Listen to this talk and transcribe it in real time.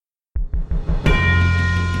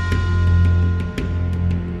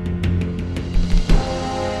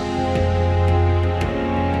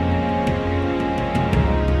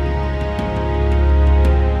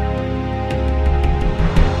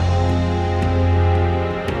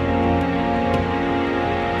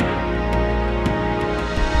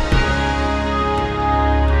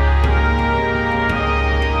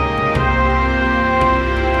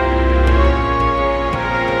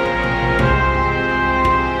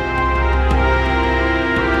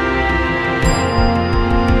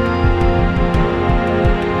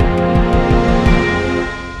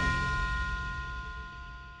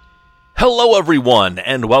Hello, everyone,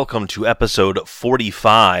 and welcome to episode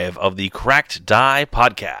 45 of the Cracked Die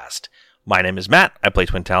podcast. My name is Matt. I play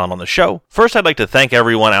Twin Talon on the show. First, I'd like to thank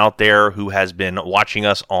everyone out there who has been watching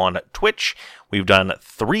us on Twitch. We've done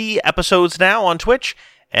 3 episodes now on Twitch,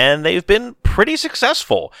 and they've been pretty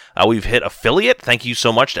successful. We've hit affiliate. Thank you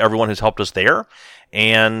so much to everyone who's helped us there.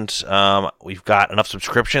 And we've got enough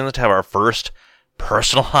subscriptions to have our first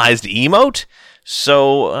personalized emote.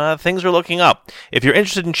 So things are looking up. If you're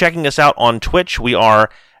interested in checking us out on Twitch, we are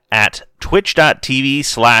at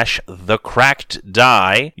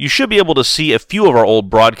twitch.tv/thecrackeddie. You should be able to see a few of our old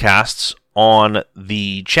broadcasts on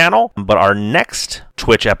the channel, but our next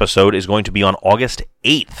Twitch episode is going to be on August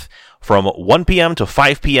 8th from 1 p.m. to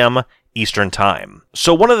 5 p.m. Eastern Time.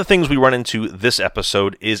 So one of the things we run into this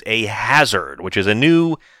episode is a hazard, which is a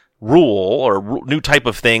new rule or new type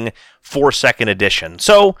of thing for 2nd edition.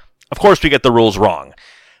 So of course, we get the rules wrong.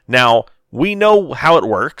 Now, we know how it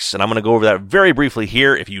works, and I'm going to go over that very briefly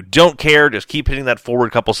here. If you don't care, just keep hitting that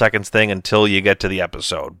forward couple seconds thing until you get to the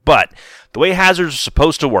episode. But the way hazards are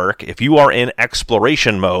supposed to work, if you are in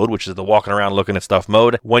exploration mode, which is the walking around looking at stuff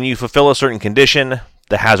mode, when you fulfill a certain condition,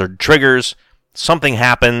 the hazard triggers, something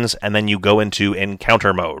happens, and then you go into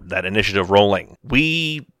encounter mode, that initiative rolling.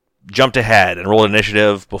 We jumped ahead and rolled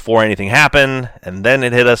initiative before anything happened, and then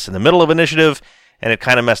it hit us in the middle of initiative, and it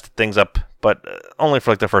kind of messed things up, but only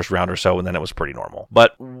for like the first round or so, and then it was pretty normal.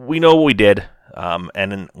 But we know what we did,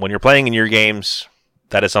 and when you're playing in your games,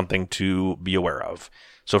 that is something to be aware of.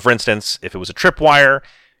 So for instance, if it was a tripwire,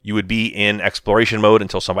 you would be in exploration mode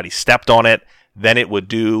until somebody stepped on it, then it would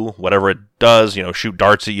do whatever it does, shoot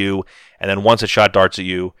darts at you, and then once it shot darts at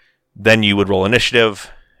you, then you would roll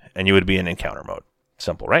initiative, and you would be in encounter mode.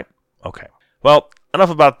 Simple, right? Okay. Well,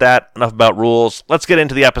 enough about that, enough about rules. Let's get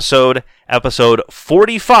into the episode. Episode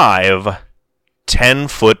 45,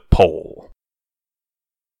 10-Foot Pole.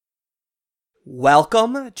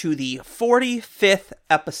 Welcome to the 45th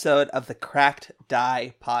episode of the Cracked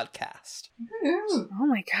Die podcast. Oh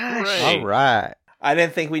my gosh. All right. I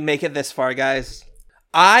didn't think we'd make it this far, guys.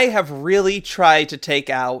 I have really tried to take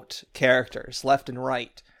out characters left and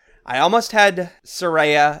right. I almost had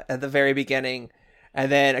Soraya at the very beginning. And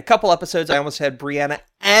then a couple episodes, I almost had Brianna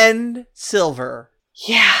and Silver.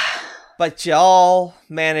 Yeah. But y'all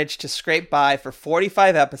managed to scrape by for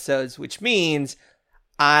 45 episodes, which means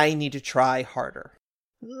I need to try harder.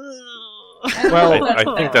 Well, I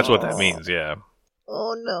think that's what that means, yeah.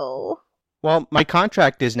 Oh no. Well, my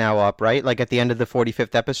contract is now up, right? Like at the end of the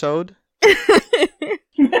 45th episode?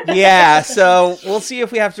 Yeah, so we'll see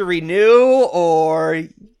if we have to renew or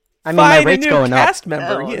I mean, my find a rate's new going up. cast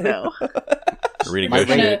member. Oh, you no.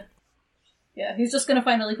 Renegotiate. Yeah, he's just gonna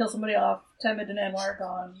finally kill somebody off. Temid and Anwar are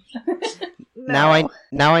gone.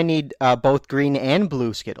 Now I need both green and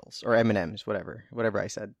blue Skittles or M&Ms, whatever I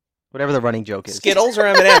said, whatever the running joke is. Skittles or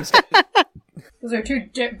M&Ms? Those are two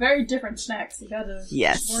very different snacks. You gotta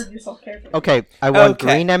word yourself carefully. Okay, I want Okay.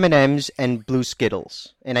 green M&Ms and blue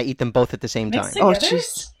Skittles, and I eat them both at the same time. Mixed Oh together?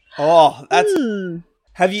 jeez. Oh, that's...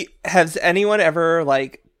 Has anyone ever,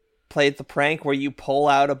 played the prank where you pull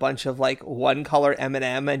out a bunch of, one color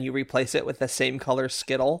M&M and you replace it with the same color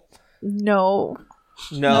Skittle? No.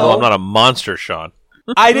 No. Well, I'm not a monster, Sean.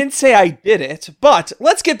 I didn't say I did it, but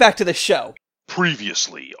let's get back to the show.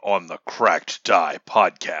 Previously on the Cracked Die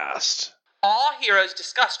podcast. All heroes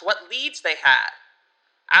discussed what leads they had.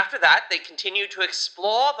 After that, they continued to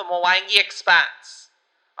explore the Mwangi Expanse.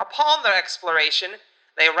 Upon their exploration,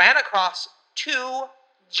 they ran across 2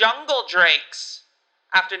 jungle drakes.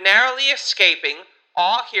 After narrowly escaping,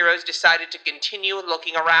 all heroes decided to continue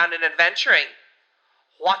looking around and adventuring.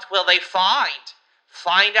 What will they find?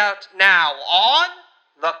 Find out now on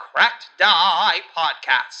the Cracked Die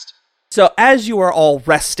podcast. So as you are all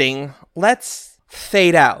resting, let's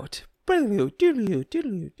fade out. The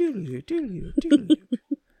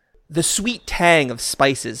sweet tang of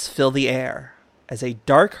spices fill the air as a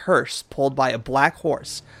dark hearse pulled by a black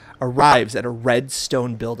horse arrives at a red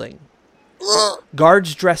stone building.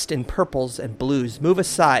 Guards dressed in purples and blues move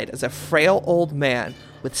aside as a frail old man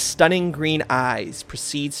with stunning green eyes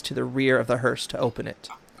proceeds to the rear of the hearse to open it.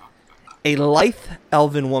 A lithe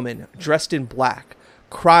elven woman dressed in black,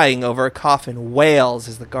 crying over a coffin, wails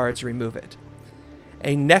as the guards remove it.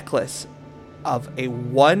 A necklace of a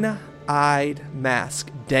one-eyed mask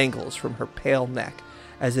dangles from her pale neck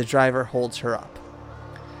as the driver holds her up.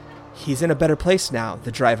 "He's in a better place now,"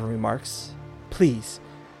 the driver remarks. "Please,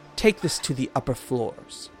 take this to the upper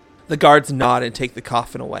floors." The guards nod and take the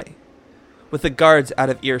coffin away. With the guards out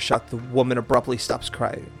of earshot, the woman abruptly stops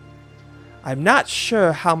crying. "I'm not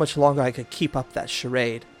sure how much longer I could keep up that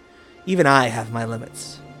charade. Even I have my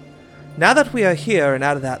limits." Now that we are here and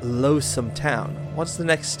out of that loathsome town, what's the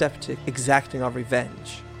next step to exacting our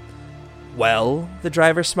revenge? Well, the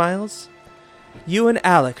driver smiles. You and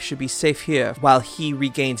Alec should be safe here while he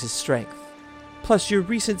regains his strength. Plus, your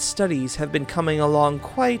recent studies have been coming along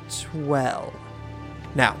quite well.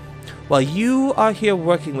 Now, while you are here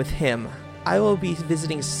working with him, I will be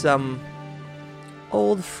visiting some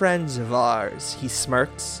old friends of ours, he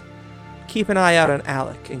smirks. Keep an eye out on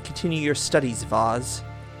Alec and continue your studies, Vaz.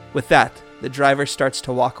 With that, the driver starts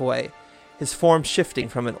to walk away, his form shifting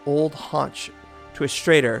from an old haunch to a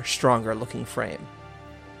straighter, stronger-looking frame.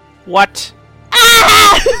 What?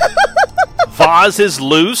 Vaz is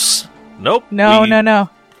loose? Nope. No.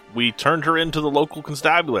 We turned her into the local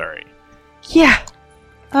constabulary. Yeah.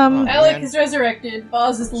 Alec is resurrected,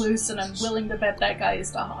 Vaz is loose, and I'm willing to bet that guy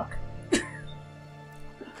is Dahak.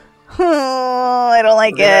 I don't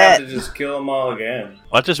like We're gonna have it. to just kill them all again.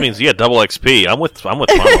 Well, that just means you get double XP. I'm with Pond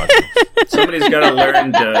Somebody's got to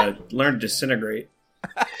learn to disintegrate.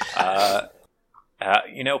 Pond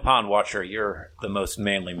Watcher, you're the most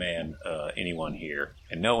manly man anyone here,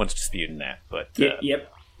 and no one's disputing that. But Yep.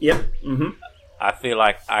 Mm-hmm. I feel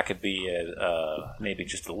like I could be maybe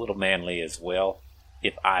just a little manly as well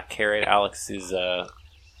if I carried Alex's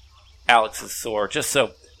sword. Just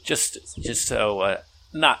so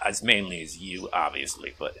not as manly as you,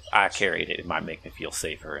 obviously, but if I carried it, it might make me feel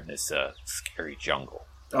safer in this scary jungle.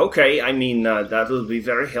 Okay, I mean that'll be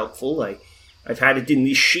very helpful. I've had it in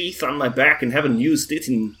this sheath on my back and haven't used it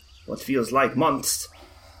in what feels like months.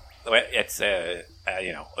 Well, it's we're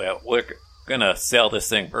gonna sell this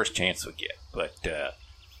thing first chance we get, but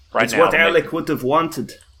right it's now what Alec would have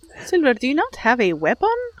wanted. Silver, do you not have a weapon?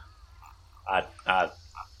 I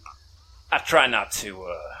try not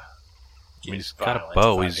to. He's got a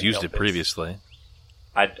bow. He's used it previously.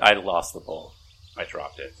 I lost the bow. I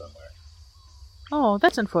dropped it somewhere. Oh,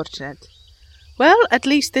 that's unfortunate. Well, at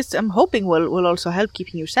least this, I'm hoping, will also help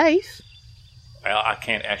keeping you safe. Well, I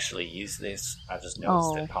can't actually use this. I just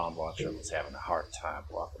noticed that Pond Watcher was having a hard time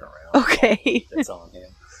walking around. Okay. That's on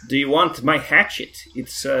him. Do you want my hatchet?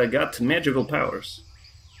 It's got magical powers.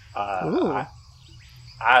 I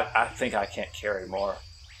think I can't carry more.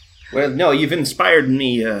 Well, no, you've inspired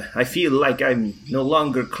me. I feel like I'm no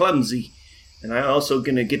longer clumsy. And I'm also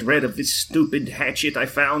gonna get rid of this stupid hatchet I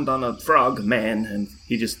found on a frog man. And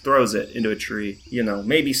he just throws it into a tree.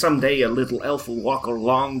 Maybe someday a little elf will walk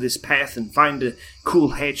along this path and find a cool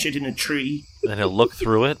hatchet in a tree. Then he'll look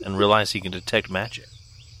through it and realize he can detect magic.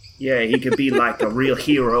 Yeah, he could be like a real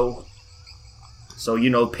hero. So,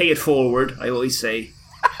 pay it forward, I always say.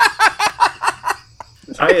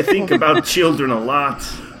 I think about children a lot.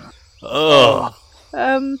 Ugh.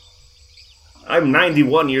 I'm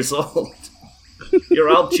 91 years old. You're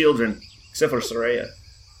all children, except for Soraya.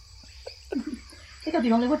 I think I'm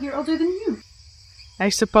the only one here older than you. I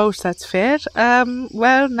suppose that's fair.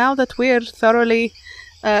 Well, now that we're thoroughly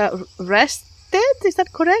rested, is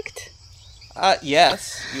that correct?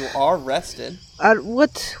 Yes, you are rested.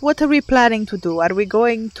 What are we planning to do? Are we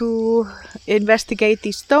going to investigate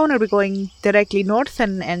the stone? Are we going directly north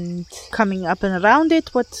and coming up and around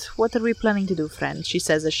it? What are we planning to do, friend? She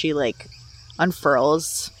says as she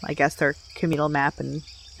unfurls, I guess, their communal map and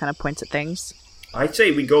kind of points at things. I'd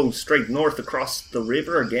say we go straight north across the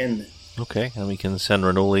river again. Okay, and we can send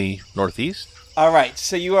Renuli northeast. All right,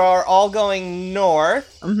 so you are all going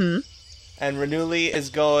north. Mm-hmm. And Renuli is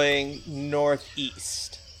going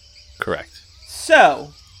northeast. Correct.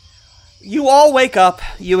 So, you all wake up,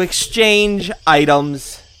 you exchange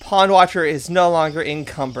items. Pond Watcher is no longer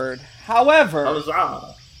encumbered. However...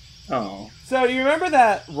 Huzzah! Oh. So, do you remember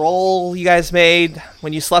that roll you guys made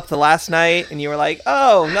when you slept the last night? And you were like,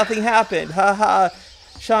 oh, nothing happened. Haha,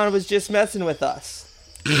 Sean was just messing with us.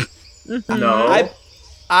 No.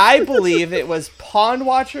 I believe it was Pond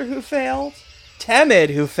Watcher who failed, Temid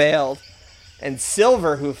who failed, and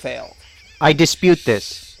Silver who failed. I dispute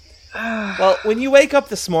this. Well, when you wake up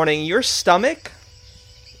this morning, your stomach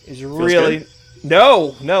is really... Good?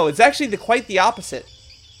 No, it's actually quite the opposite.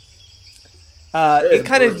 It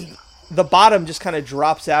kind of... The bottom just kind of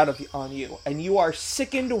drops out on you, and you are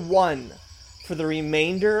sickened one for the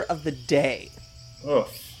remainder of the day. Oh,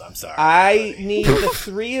 I'm sorry. I need the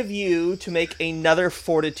three of you to make another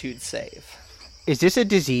fortitude save. Is this a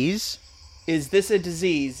disease? Is this a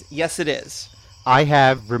disease? Yes, it is. I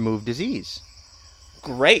have removed disease.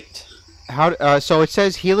 Great. So it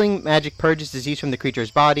says healing magic purges disease from the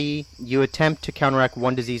creature's body. You attempt to counteract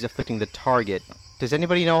one disease afflicting the target. Does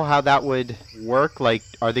anybody know how that would work?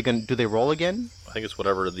 Do they roll again? I think it's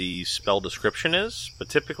whatever the spell description is, but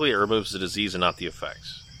typically it removes the disease and not the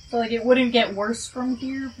effects. So, it wouldn't get worse from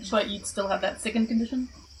here, but you'd still have that sickened condition?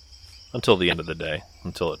 until the end of the day,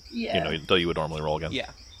 until you would normally roll again. Yeah.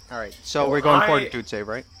 All right. So we're going fortitude save,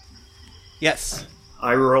 right? Yes.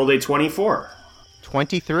 I rolled a 24.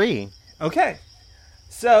 23. Okay.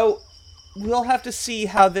 So we'll have to see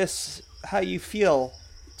how you feel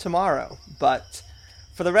tomorrow. But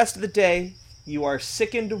for the rest of the day, you are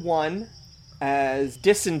sickened 1 as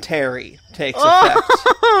dysentery takes effect.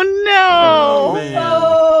 Oh no! Oh, man.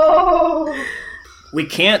 Oh! We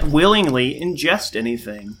can't willingly ingest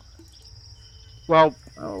anything. Well,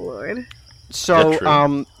 Oh lord. so Is that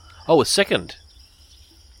true? Oh, it's sickened.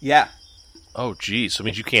 Yeah. Oh, geez. So it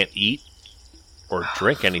means you can't eat or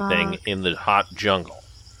drink anything in the hot jungle.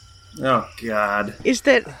 Oh, God. Is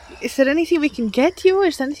there anything we can get you?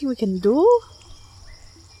 Is there anything we can do?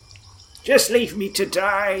 Just leave me to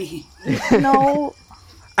die. No.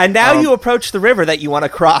 And now you approach the river that you want to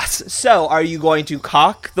cross. So, are you going to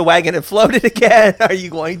cock the wagon and float it again? Are you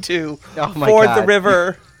going to ford the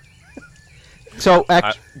river? So,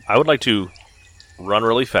 I would like to run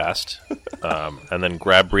really fast, and then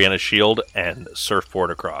grab Brianna's shield and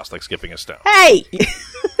surfboard across, like skipping a stone. Hey!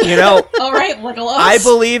 You know, All right, Legolas. I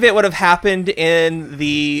believe it would have happened in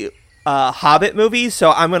the Hobbit movies,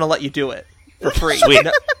 so I'm going to let you do it for free. Sweet.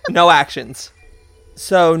 No actions.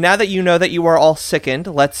 So now that you know that you are all sickened,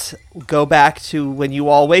 let's go back to when you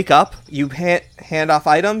all wake up. You hand off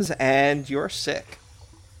items, and you're sick.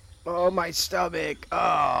 oh, my stomach.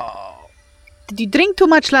 Oh. Did you drink too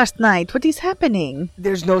much last night? What is happening?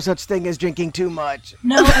 There's no such thing as drinking too much.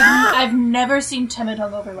 No, I've never seen Timid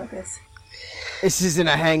hungover like this. This isn't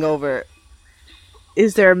a hangover.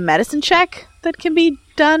 Is there a medicine check that can be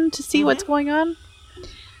done to see what's going on?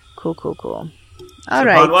 Cool. All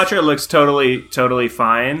right. Pond Watcher looks totally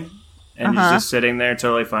fine, and he's just sitting there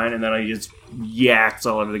totally fine, and then he just yaks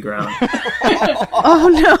all over the ground. Oh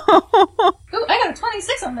no. Ooh, I got a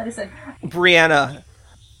 26 on medicine. Brianna,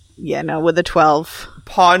 Yeah, no, with a 12.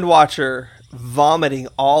 Pond Watcher vomiting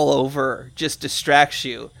all over just distracts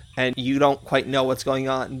you, and you don't quite know what's going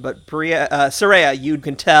on. But Soraya, you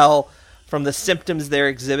can tell from the symptoms they're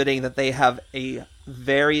exhibiting that they have a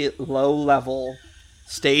very low level,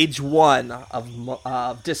 stage 1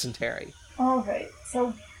 of dysentery. All right,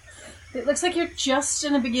 so it looks like you're just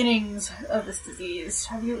in the beginnings of this disease.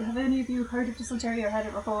 Have any of you heard of dysentery or had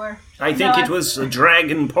it before? I think No, it was a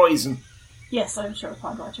dragon poison. Yes, I'm sure,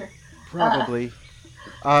 Pond Watcher. Probably. Did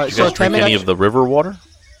you guys drink Temid any of the river water?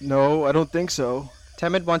 No, I don't think so.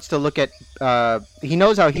 Temid wants to look at... he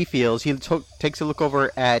knows how he feels. He takes a look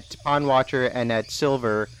over at Pond Watcher and at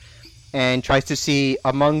Silver and tries to see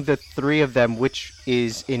among the 3 of them which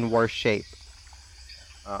is in worse shape.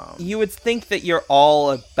 You would think that you're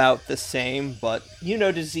all about the same, but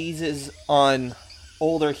diseases on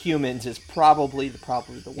older humans is probably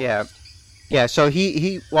the worst. Yeah, so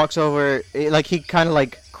he walks over, like he kind of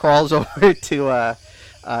like crawls over to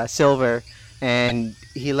Silver, and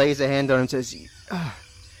he lays a hand on him and says,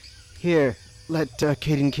 "Here, let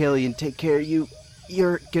Caden Killian take care of you.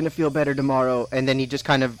 You're gonna feel better tomorrow." And then he just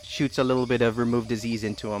kind of shoots a little bit of remove disease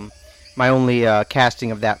into him. My only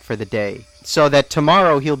casting of that for the day. So that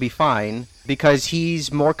tomorrow he'll be fine, because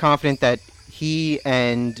he's more confident that he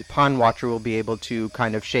and Pond Watcher will be able to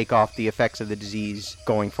kind of shake off the effects of the disease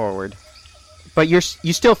going forward. But you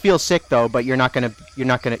still feel sick though, but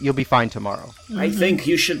you'll be fine tomorrow. I think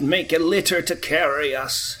you should make a litter to carry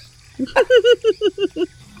us.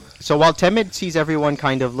 So while Temid sees everyone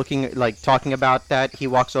kind of looking, like, talking about that, he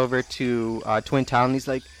walks over to Twin Talon. He's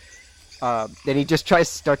like, then he just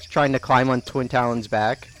starts trying to climb on Twin Talon's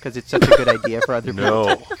back, because it's such a good idea for other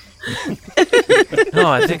people. No,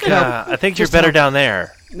 I think you're better down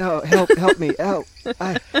there. No, help me, help.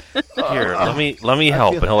 Here, let me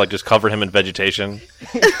help. And he'll like just cover him in vegetation.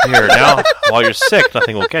 Here, now, while you're sick,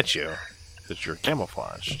 nothing will get you. Because you're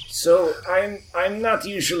camouflaged. So, I'm not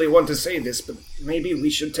usually one to say this, but maybe we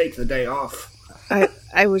should take the day off.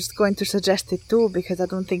 I was going to suggest it too, because I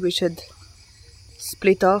don't think we should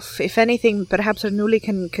split off. If anything, perhaps Arnuli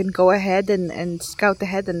can go ahead and scout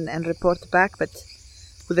ahead and report back, but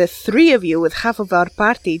with the 3 of you, with half of our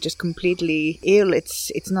party just completely ill,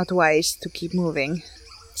 it's not wise to keep moving.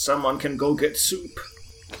 Someone can go get soup.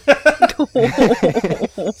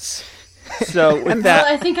 So with that,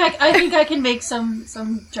 I think I can make some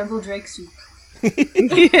jungle drake soup.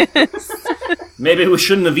 Maybe we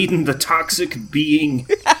shouldn't have eaten the toxic being.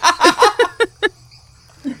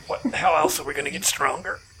 How else are we going to get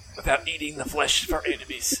stronger without eating the flesh of our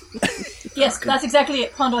enemies? Yes, that's exactly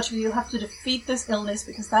it, Pond Watcher. You have to defeat this illness,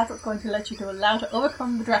 because that's what's going to let you allow to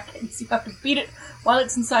overcome the Drakens. You have to beat it while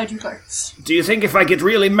it's inside you first. Do you think if I get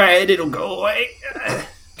really mad, it'll go away?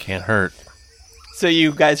 Can't hurt. So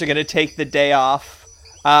you guys are going to take the day off.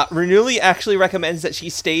 Renuli actually recommends that she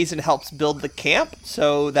stays and helps build the camp,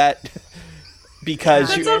 so that because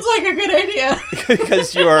That sounds like a good idea.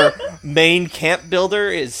 because your main camp builder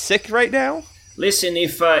is sick right now. Listen,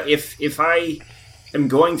 if I am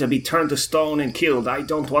going to be turned to stone and killed, I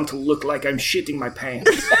don't want to look like I'm shitting my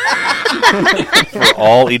pants. For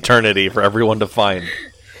all eternity, for everyone to find.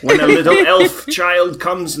 When a little elf child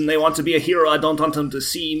comes and they want to be a hero, I don't want them to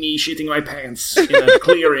see me shitting my pants in a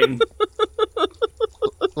clearing.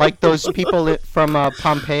 Like those people from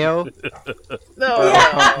Pompeo,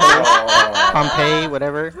 Pompeii,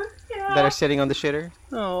 whatever, that are sitting on the shitter.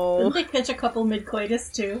 Oh, Didn't they catch a couple mid-coitus,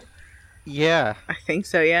 too? Yeah, I think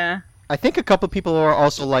so. Yeah. I think a couple people are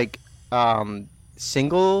also like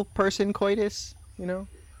single person coitus. You know.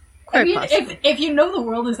 I mean, possible. if you know the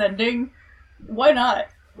world is ending, why not?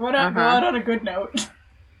 Why not go out on a good note?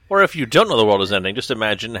 Or if you don't know the world is ending, just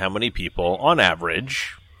imagine how many people, on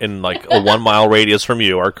average, in like a 1 mile radius from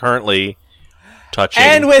you, are currently touching.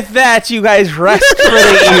 And with that, you guys rest for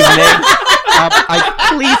the evening.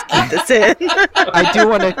 Please keep this in. I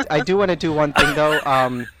do want to do one thing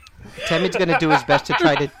though. Temid's gonna do his best to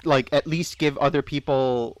try to like at least give other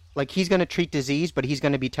people like he's gonna treat disease, but he's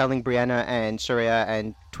gonna be telling Brianna and Surya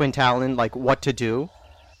and Twin Talon like what to do.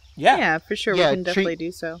 Yeah, for sure. Yeah, we can definitely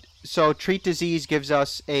do so. So treat disease gives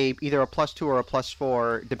us either a +2 or a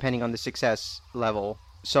 +4 depending on the success level.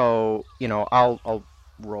 So I'll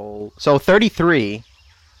roll. So 33.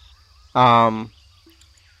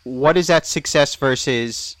 What is that success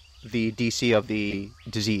versus the DC of the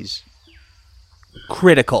disease?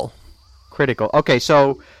 Critical. Okay,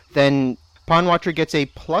 so then Pawn Watcher gets a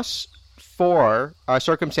 +4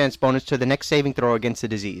 circumstance bonus to the next saving throw against the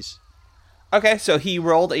disease. Okay, so he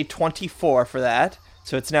rolled a 24 for that,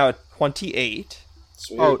 so it's now a 28.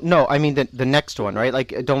 Sweet. Oh no, I mean the next one, right?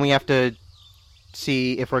 Like, don't we have to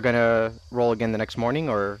see if we're gonna roll again the next morning,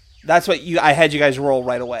 or? That's what I had you guys roll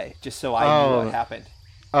right away, just so I knew Oh. what happened.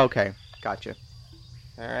 Okay, gotcha.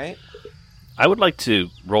 All right. I would like to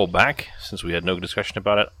roll back, since we had no discussion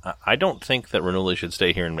about it. I don't think that Renuli should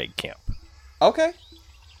stay here and make camp. Okay.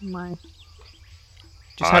 My.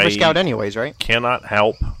 Just have I a scout anyways, right? Cannot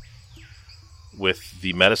help with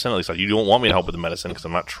the medicine. At least you don't want me to help with the medicine because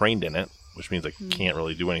I'm not trained in it, which means I can't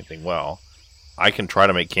really do anything well. I can try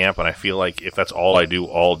to make camp, and I feel like if that's all I do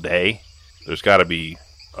all day, there's got to be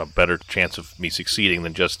a better chance of me succeeding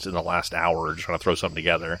than just in the last hour just trying to throw something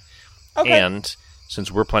together. Okay. And since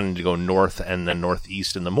we're planning to go north and then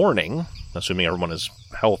northeast in the morning, assuming everyone is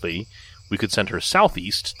healthy, we could send her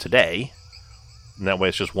southeast today. And that way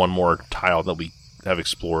it's just one more tile that we have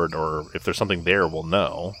explored, or if there's something there, we'll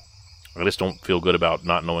know. I just don't feel good about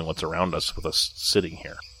not knowing what's around us with us sitting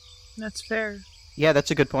here. That's fair. Yeah,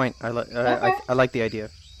 that's a good point. I like the idea.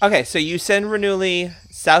 Okay, so you send Renuli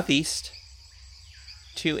southeast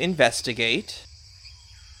to investigate.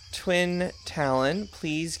 Twin Talon,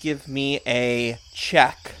 please give me a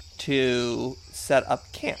check to set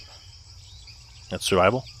up camp. That's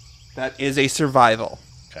survival. That is a survival.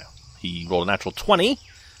 Okay. He rolled a natural 20. That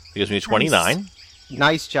gives me a 29.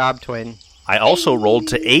 Nice job, Twin. I also rolled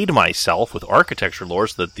to aid myself with architecture lore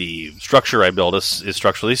so that the structure I built is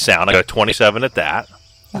structurally sound. I got a 27 at that.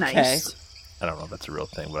 Nice. I don't know if that's a real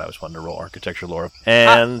thing, but I was wanting to roll architecture lore.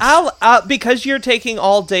 And I'll because you're taking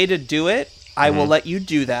all day to do it, I will let you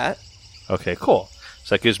do that. okay, cool.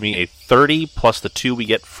 So that gives me a 30 plus the 2 we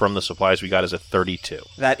get from the supplies we got is a 32.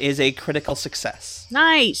 That is a critical success.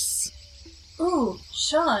 Nice. Ooh,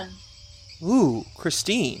 Sean, Ooh,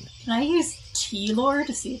 Christine. can I use tea lore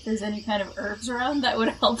to see if there's any kind of herbs around that would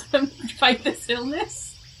help him fight this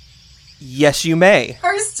illness? Yes, you may.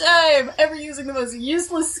 First time ever using the most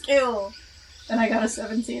useless skill. And I got a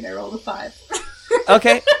 17, I rolled a 5.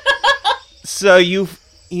 Okay. So you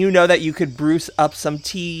know that you could brew up some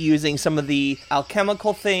tea using some of the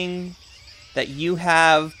alchemical thing that you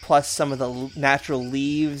have, plus some of the natural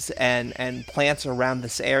leaves and plants around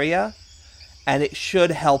this area, and it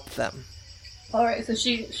should help them. Alright, so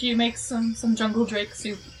she makes some jungle drake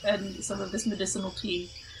soup and some of this medicinal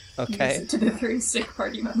tea. Okay. Gives it to the 3 sick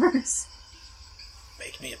party members.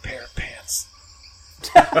 Make me a pair of pants.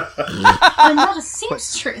 I'm not a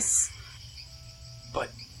seamstress. But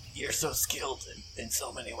you're so skilled in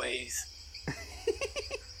so many ways.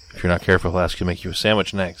 If you're not careful, I'll ask you to make you a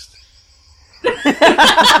sandwich next. Oh,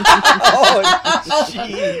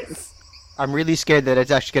 jeez. I'm really scared that it's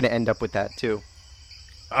actually going to end up with that, too.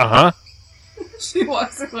 Uh-huh. She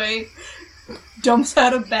walks away, dumps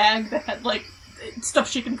out a bag that had, like, stuff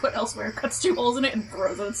she can put elsewhere, cuts 2 holes in it, and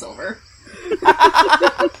throws it at Silver.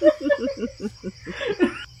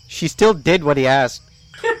 She still did what he asked.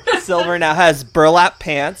 Silver now has burlap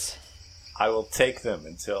pants. I will take them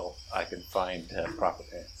until I can find proper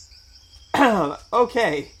pants.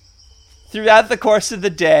 Okay. Throughout the course of the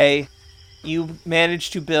day, you manage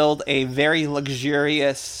to build a very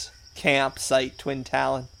luxurious campsite, Twin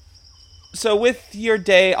Talon. So with your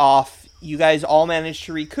day off, you guys all manage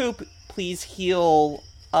to recoup. Please heal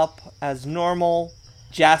up as normal.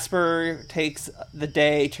 Jasper takes the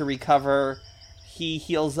day to recover. He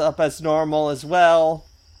heals up as normal as well.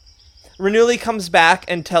 Renuli comes back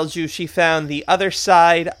and tells you she found the other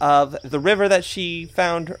side of the river that she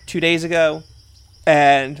found 2 days ago.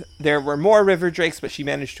 And there were more river drakes, but she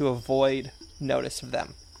managed to avoid notice of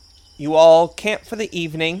them. You all camp for the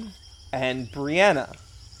evening, and Brianna,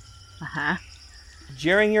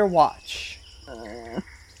 during your watch,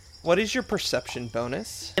 what is your perception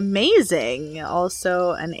bonus? Amazing.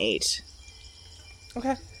 Also an 8.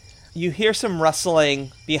 Okay. You hear some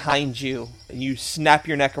rustling behind you, and you snap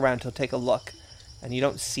your neck around to take a look, and you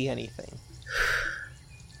don't see anything.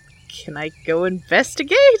 Can I go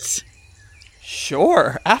investigate?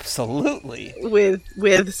 Sure, absolutely.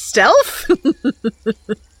 With stealth?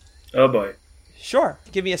 Oh boy. Sure,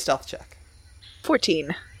 give me a stealth check.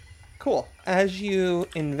 14. Cool. As you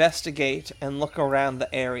investigate and look around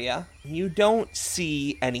the area, you don't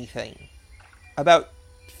see anything. About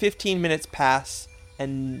 15 minutes pass,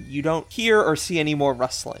 and you don't hear or see any more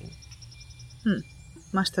rustling.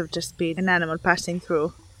 Must have just been an animal passing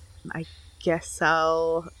through. I guess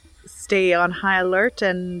I'll stay on high alert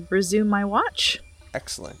and resume my watch.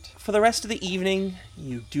 Excellent. For the rest of the evening,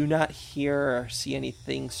 you do not hear or see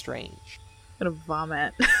anything strange. I'm gonna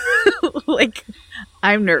vomit. Like,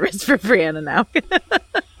 I'm nervous for Brianna now.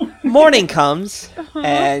 Morning comes,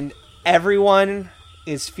 and everyone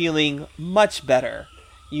is feeling much better.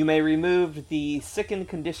 You may remove the sickened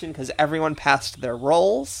condition because everyone passed their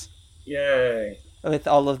rolls. Yay. With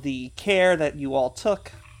all of the care that you all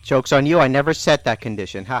took. Joke's on you, I never set that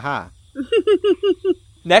condition. Haha.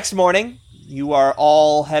 Next morning, you are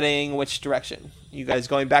all heading which direction? You guys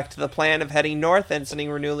going back to the plan of heading north and sending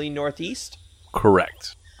Renuli northeast?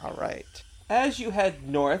 Correct. All right. As you head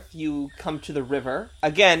north, you come to the river.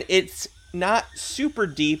 Again, it's not super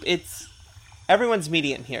deep. Everyone's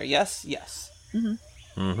median here. Yes? Yes.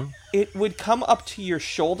 It would come up to your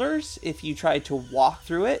shoulders if you tried to walk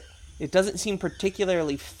through it. It doesn't seem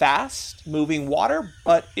particularly fast moving water,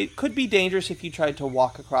 but it could be dangerous if you tried to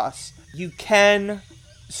walk across. You can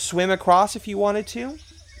swim across if you wanted to.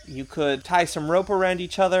 You could tie some rope around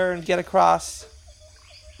each other and get across.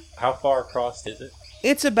 How far across is it?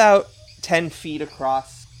 It's about 10 feet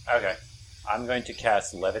across. Okay. I'm going to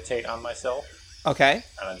cast Levitate on myself. Okay.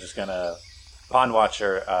 And I'm just going to... Pond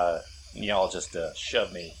Watcher, y'all just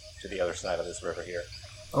shove me to the other side of this river here.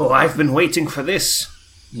 Oh, I've been waiting for this.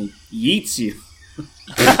 He yeets you.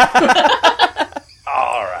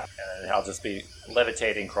 Alright. And I'll just be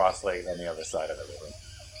levitating cross-legged on the other side of the river.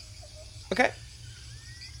 Okay.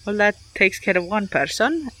 Well, that takes care of one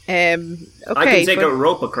person. Okay. I can take a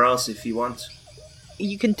rope across if you want.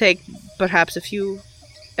 You can take perhaps a few,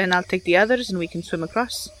 and I'll take the others, and we can swim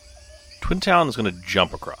across. Twin Talon is going to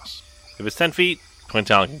jump across. If it's 10 feet, Twin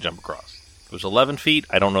Talon can jump across. If it was 11 feet,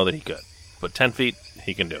 I don't know that he could. But 10 feet,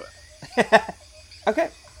 he can do it. Okay.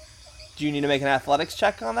 Do you need to make an athletics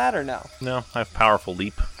check on that, or no? No, I have Powerful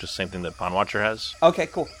Leap, just same thing that Pond Watcher has. Okay,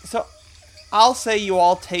 cool. So, I'll say you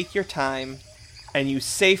all take your time, and you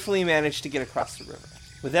safely manage to get across the river,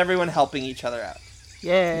 with everyone helping each other out.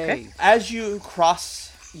 Yay. Okay. As you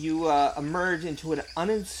cross, you emerge into an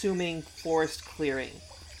unassuming forest clearing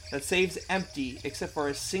that saves empty except for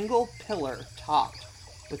a single pillar topped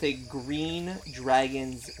with a green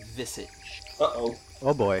dragon's visage. Uh-oh.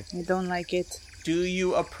 Oh boy. I don't like it. Do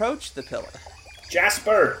you approach the pillar?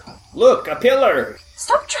 Jasper, look, a pillar.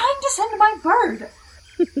 Stop trying to send my bird!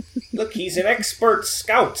 Look, he's an expert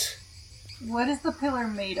scout. What is the pillar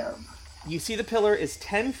made of? You see the pillar is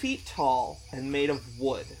 10 feet tall and made of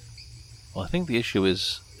wood. Well, I think the issue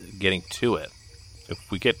is getting to it. If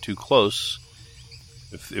we get too close,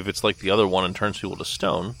 if it's like the other one and turns people to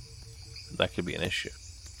stone, that could be an issue.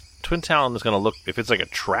 Twin Talon is going to look, if it's like a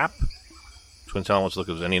trap, Twin Talon wants to look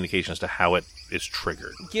if there's any indication as to how it is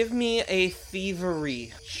triggered. Give me a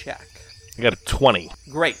thievery check. I got a 20.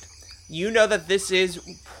 Great. You know that this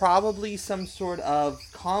is probably some sort of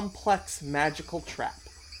complex magical trap.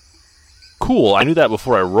 Cool, I knew that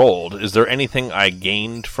before I rolled. Is there anything I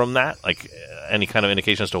gained from that? Like, any kind of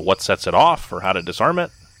indication as to what sets it off or how to disarm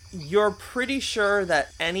it? You're pretty sure that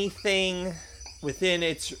anything within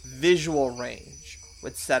its visual range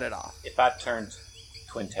would set it off. If I turned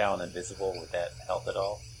Twin Talon invisible, would that help at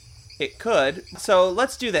all? It could. So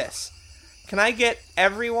let's do this. Can I get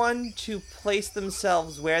everyone to place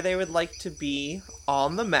themselves where they would like to be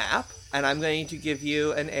on the map? And I'm going to give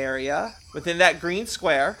you an area within that green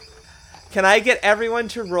square. Can I get everyone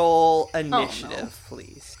to roll initiative,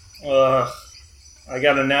 please? Ugh. I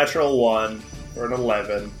got a natural 1 for an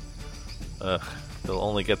 11. Ugh. They'll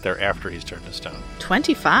only get there after he's turned to stone.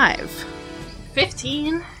 25.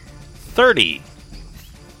 15. 30.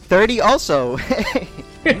 30 also.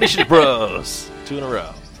 Initiative Bros. 2 in a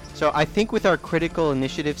row. So I think with our critical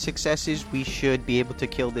initiative successes, we should be able to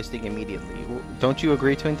kill this thing immediately. Don't you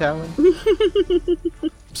agree, Twin Talon?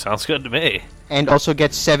 Sounds good to me. And also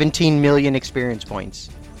get 17 million experience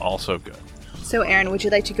points. Also good. So, Aaron, would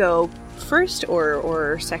you like to go first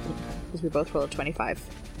or second? Because we both rolled 25.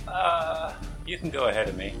 You can go ahead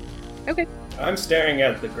of me. Okay. I'm staring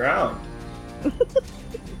at the ground.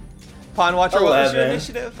 Pawn Watcher, what was your 11.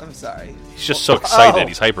 initiative? I'm sorry. He's just so excited,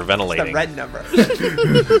 he's It's hyperventilating. the red number.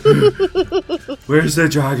 Where's the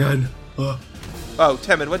dragon? Oh,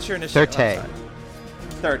 Temid, what's your initiative? 30. I'm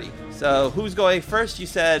sorry. 30. So, who's going first? You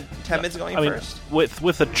said Temid's going first?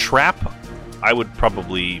 With a trap, I would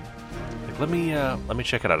probably... Let me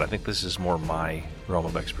check it out. I think this is more my realm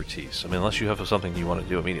of expertise. I mean, unless you have something you want to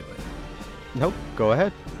do immediately. Nope, go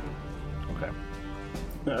ahead. Okay.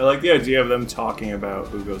 I like the idea of them talking about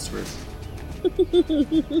who goes first.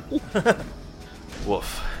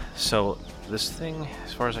 Woof. So, this thing,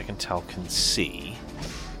 as far as I can tell, can see.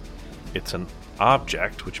 It's an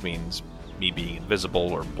object, which means me being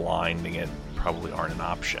invisible or blinding it probably aren't an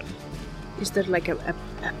option. Is there like a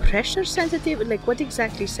pressure sensitive? Like, what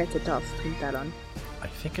exactly set it off? Twin Talon? I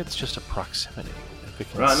think it's just a proximity. If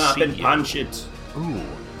it can Run up see and you- punch it. Ooh,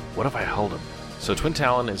 what if I held him? So Twin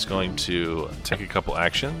Talon is going to take a couple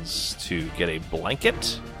actions to get a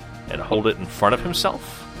blanket and hold it in front of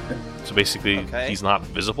himself. So basically, Okay. he's not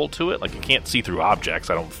visible to it. Like, he can't see through objects,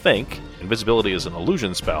 I don't think. Invisibility is an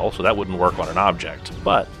illusion spell, so that wouldn't work on an object.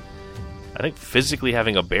 But I think physically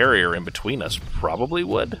having a barrier in between us probably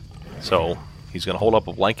would. So he's going to hold up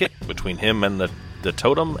a blanket between him and the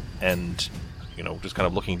totem, and, just kind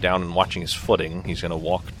of looking down and watching his footing, he's going to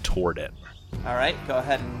walk toward it. All right, go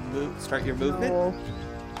ahead and start your movement. Oh.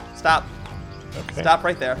 Stop. Okay. Stop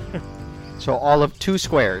right there. So all of 2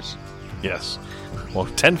 squares. Yes. Well,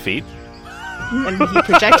 10 feet. And he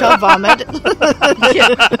projectile vomit.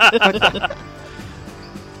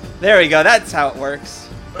 There we go. That's how it works.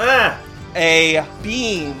 Ah! A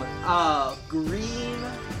beam of green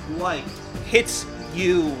light hits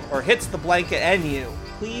you, or hits the blanket and you.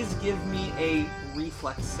 Please give me a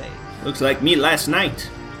reflex save. Looks like me last night.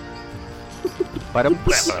 But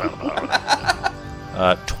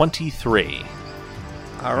 23.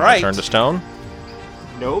 All right. Turn to stone.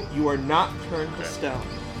 Nope, you are not turned to stone.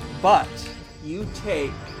 But you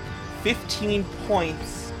take 15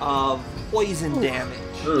 points of poison damage.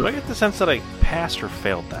 Do I get the sense that I passed or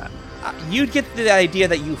failed that? You'd get the idea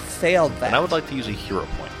that you failed that. And I would like to use a hero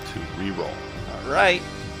point to re-roll. All right.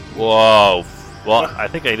 Whoa. Well, I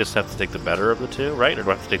think I just have to take the better of the two, right? Or do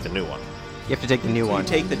I have to take the new one? you have to take the new So one. you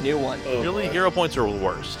take the new one. Really? Hero points are the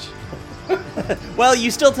worst. Well,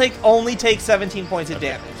 you still only take 17 points of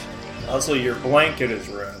damage. Also, your blanket is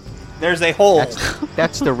ruined. There's a hole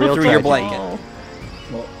That's the real through your tragedy. blanket.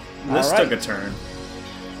 Well, this All right. took a turn.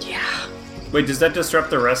 Yeah. Wait, does that disrupt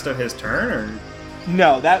the rest of his turn, or...?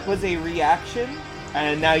 No, that was a reaction,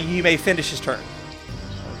 and now you may finish his turn.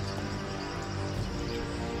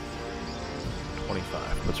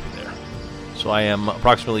 25 puts me there. So I am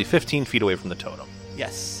approximately 15 feet away from the totem.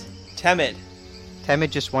 Yes. Temid.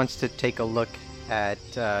 Temid just wants to take a look at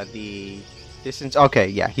the distance. Okay,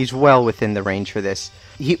 yeah, he's well within the range for this.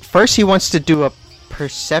 He wants to do a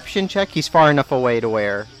perception check. He's far enough away to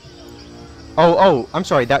where... Oh, I'm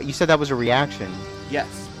sorry. That you said that was a reaction.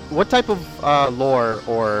 Yes. What type of lore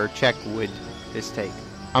or check would this take?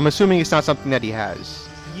 I'm assuming it's not something that he has.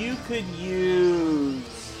 You could use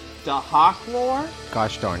the Hawk lore.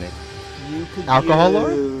 Gosh darn it. You could Alcohol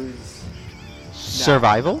lore? use...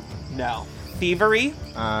 Survival? No. Thievery?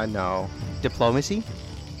 No. Diplomacy?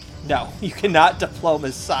 No. You cannot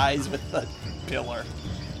diplomacize with the pillar.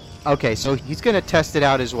 Okay, so he's going to test it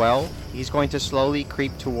out as well. He's going to slowly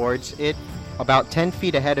creep towards it. About 10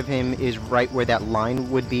 feet ahead of him is right where that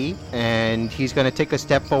line would be, and he's going to take a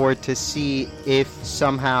step forward to see if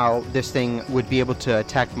somehow this thing would be able to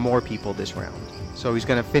attack more people this round. So he's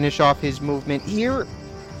going to finish off his movement here,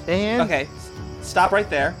 and... Okay. Stop right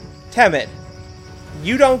there. Temid.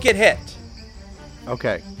 You don't get hit.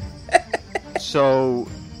 Okay. So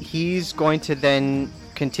he's going to then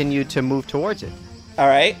continue to move towards it. All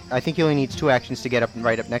right. I think he only needs 2 actions to get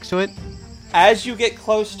right up next to it. As you get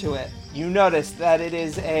close to it, you notice that it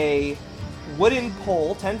is a wooden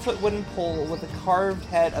pole, 10-foot wooden pole with a carved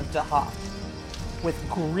head of Dahak, with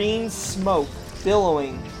green smoke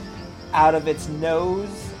billowing out of its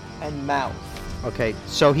nose and mouth. Okay,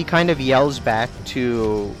 so he kind of yells back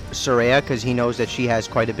to Soraya because he knows that she has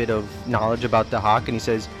quite a bit of knowledge about Dahak, and he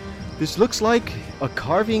says, "This looks like a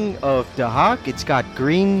carving of Dahak. It's got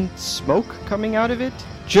green smoke coming out of it.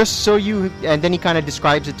 Just so you..." And then he kind of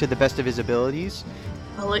describes it to the best of his abilities.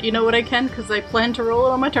 I'll let you know what I can, because I plan to roll it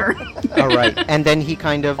on my turn. All right, and then he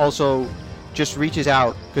kind of also just reaches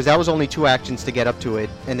out, because that was only 2 actions to get up to it,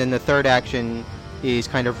 and then the third action is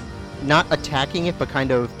kind of not attacking it, but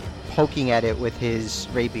kind of poking at it with his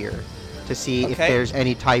rapier to see if there's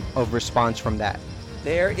any type of response from that.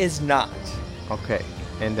 There is not. Okay,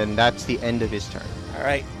 and then that's the end of his turn. All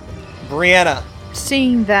right. Brianna.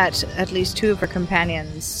 Seeing that at least 2 of her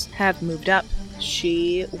companions have moved up,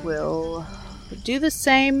 she will do the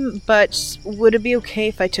same, but would it be okay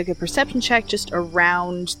if I took a perception check just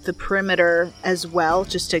around the perimeter as well,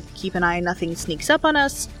 just to keep an eye nothing sneaks up on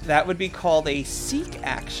us? That would be called a seek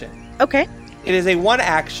action. Okay. It is a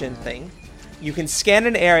 1-action thing. You can scan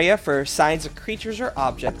an area for signs of creatures or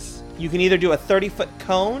objects. You can either do a 30-foot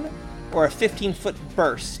cone or a 15-foot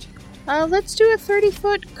burst. Let's do a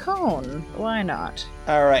 30-foot cone. Why not?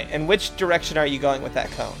 All right, and which direction are you going with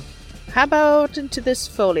that cone? How about into this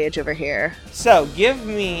foliage over here? So, give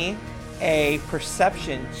me a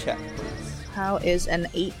perception check, please. How is an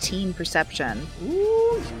 18 perception?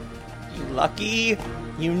 Ooh, you lucky.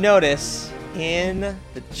 You notice in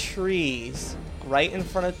the trees, right in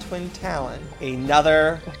front of Twin Talon,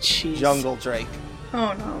 another jungle drake.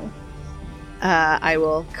 Oh no. I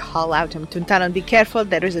will call out him. Twin Talon, be careful.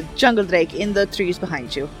 There is a jungle drake in the trees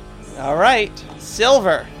behind you. All right.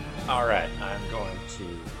 Silver. All right, I'm going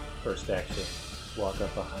to first action walk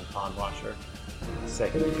up behind Pond Watcher.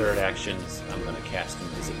 Second and third actions, I'm going to cast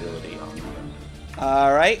invisibility on them.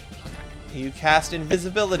 All right. You cast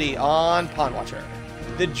invisibility on Pond Watcher.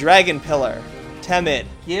 The Dragon Pillar. Temid,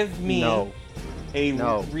 give me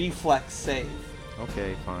a reflex save.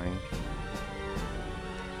 Okay, fine.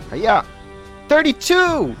 Yeah.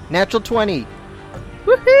 32! Natural 20.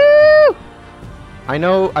 Woohoo! I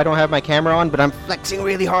know I don't have my camera on, but I'm flexing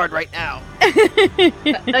really hard right now.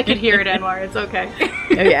 I could hear it, Anwar. It's okay.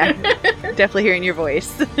 Oh, yeah. Definitely hearing your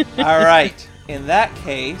voice. All right. In that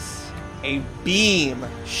case, a beam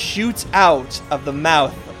shoots out of the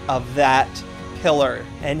mouth of that pillar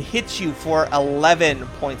and hits you for 11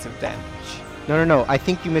 points of damage. No. I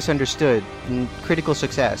think you misunderstood. Critical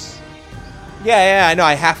success. Yeah, I know.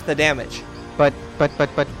 I half the damage. But.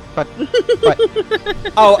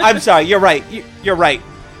 Oh, I'm sorry. You're right. You're right.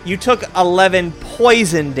 You took 11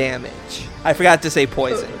 poison damage. I forgot to say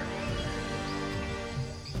poison.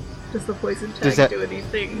 Does the poison tag do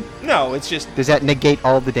anything? No, it's just... Does that negate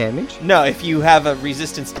all the damage? No, if you have a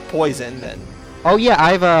resistance to poison, then... Oh, yeah,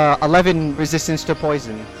 I have 11 resistance to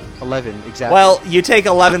poison. 11, exactly. Well, you take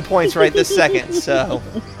 11 points right this second, so...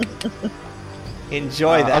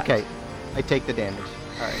 Enjoy that. Okay, I take the damage.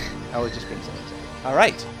 Alright, I was just being silly.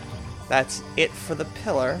 Alright, that's it for the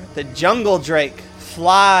pillar. The jungle drake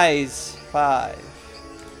flies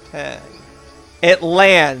 5, 10. It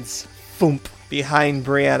lands, thump, behind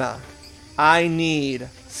Brianna. I need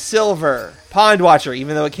Silver, Pond Watcher,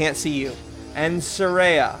 even though it can't see you, and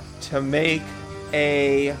Soraya to make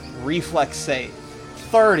a reflex save.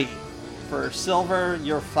 30. For Silver,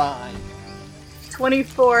 you're fine.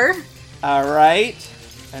 24. Alright.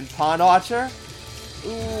 And Pond Watcher?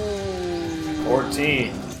 Ooh.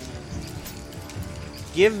 14.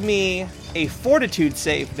 Give me a fortitude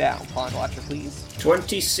save now, Pond Watcher, please.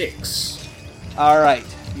 26. Alright.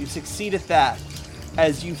 You succeed at that.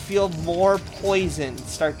 As you feel more poison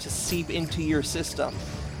start to seep into your system.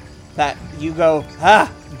 That you go,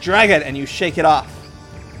 dragon, and you shake it off.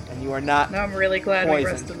 And you are not I'm really glad poisoned.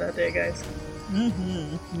 we rested that day, guys.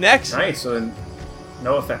 Mm-hmm. Next. Nice, so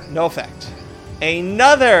no effect. No effect.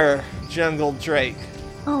 Another jungle drake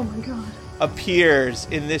Oh my god. appears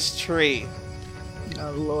in this tree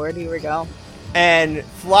Oh, Lord, here we go. and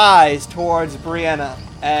flies towards Brianna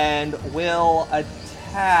and will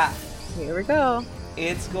attack. Here we go.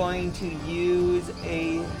 It's going to use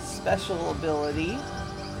a special ability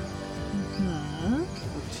Hmm.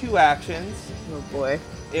 with 2 actions. Oh, boy.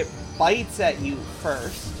 It bites at you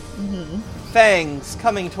first. Mm-hmm. Fangs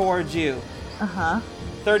coming towards you. Uh-huh.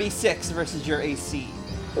 36 versus your AC.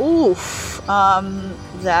 Oof.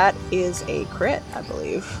 That is a crit, I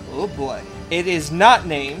believe. Oh boy. It is not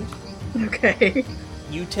named. Okay.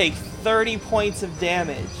 You take 30 points of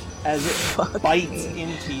damage as it bites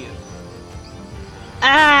into you.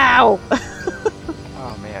 Ow!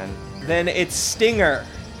 Oh, man. Then its stinger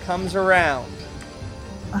comes around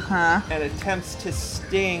Uh-huh. and attempts to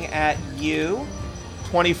sting at you.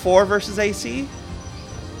 24 versus AC.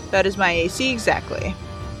 That is my AC exactly.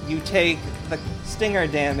 You take the stinger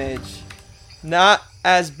damage. Not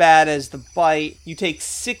as bad as the bite. You take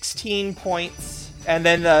 16 points. And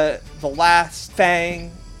then the last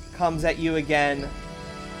fang comes at you again.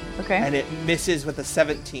 Okay. And it misses with a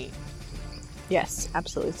 17. Yes,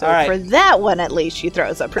 absolutely. So All right. for that one, at least, she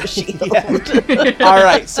throws up her shield. All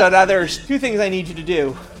right, so now there's two things I need you to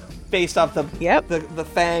do based off the the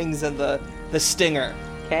fangs and the stinger.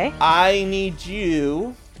 Okay. I need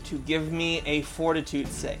you to give me a fortitude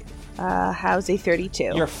save. How's a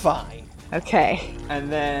 32? You're fine. Okay.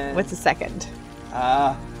 And then... What's the second?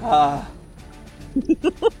 Oh,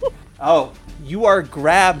 you are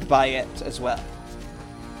grabbed by it as well.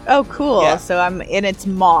 Oh, cool. Yeah. So I'm in its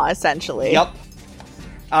maw, essentially. Yep.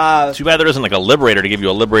 Too bad there isn't like a liberator to give you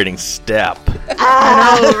a liberating step.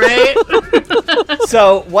 I know, right?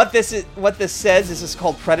 So what this says is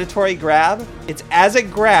called predatory grab. It's as a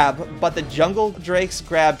grab, but the jungle drake's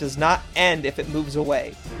grab does not end if it moves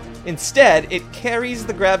away. Instead, it carries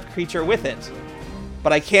the grabbed creature with it.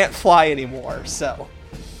 But I can't fly anymore, so.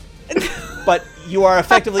 But you are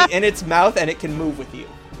effectively in its mouth, and it can move with you.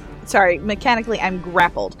 Sorry, mechanically, I'm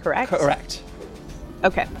grappled, correct? Correct.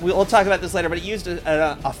 Okay. We'll talk about this later, but it used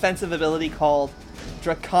an offensive ability called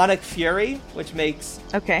Draconic Fury, which makes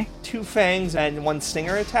 2 fangs and 1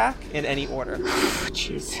 stinger attack in any order.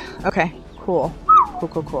 Jeez. Okay. Cool.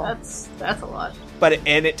 Cool. That's a lot. But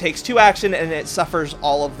it takes 2 action, and it suffers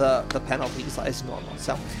all of the penalties as normal.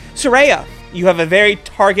 So, Soraya, you have a very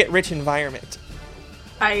target-rich environment.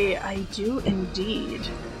 I do indeed.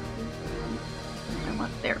 I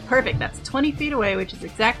want there. Perfect. That's 20 feet away, which is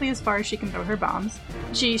exactly as far as she can throw her bombs.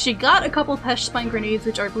 She got a couple Pesh Spine grenades,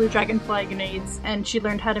 which are blue dragonfly grenades, and she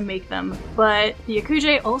learned how to make them. But the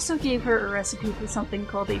Akuje also gave her a recipe for something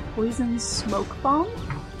called a poison smoke bomb.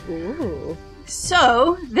 Ooh.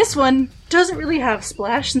 So, this one doesn't really have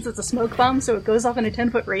splash since it's a smoke bomb, so it goes off in a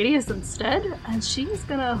 10-foot radius instead, and she's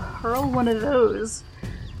gonna hurl one of those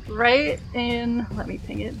right in, let me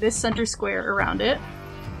ping it, this center square around it.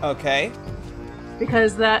 Okay.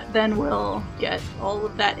 Because that then will get all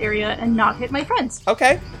of that area and not hit my friends.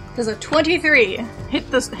 Okay. Does a 23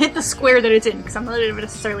 hit the square that it's in? Because I'm not even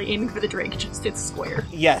necessarily aiming for the drake, just it's square.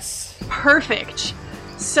 Yes. Perfect.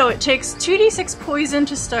 So it takes 2d6 poison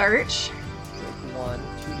to start. 1,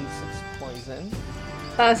 2d6 poison.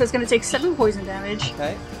 So it's going to take 7 poison damage.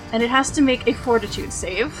 Okay. And it has to make a fortitude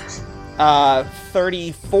save.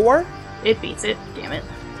 34? It beats it, damn it.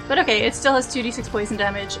 But okay, it still has 2d6 poison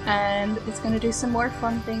damage, and it's going to do some more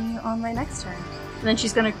fun thing on my next turn. And then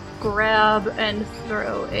she's going to grab and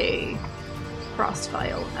throw a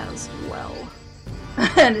crossfile as well.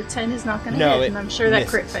 And a 10 is not going to hit, and I'm sure that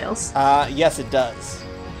crit fails. Yes, it does.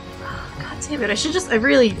 God damn it, I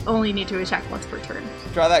really only need to attack once per turn.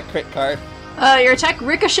 Draw that crit card. Your attack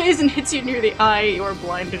ricochets and hits you near the eye. You are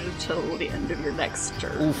blinded until the end of your next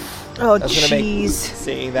turn. Oof. Oh, That's gonna make jeez.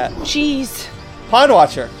 seeing that. Jeez. Pond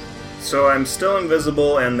Watcher. So I'm still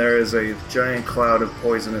invisible, and there is a giant cloud of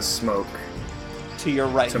poisonous smoke To your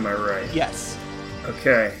right. to my right. Yes.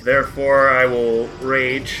 Okay, therefore I will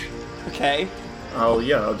rage. Okay.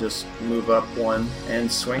 I'll just move up 1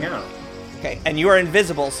 and swing out. Okay, and you are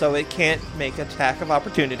invisible, so it can't make attack of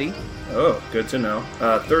opportunity. Oh, good to know.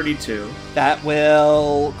 32. That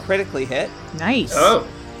will critically hit. Nice. Oh!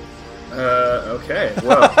 Okay.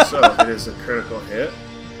 Well, so it is a critical hit.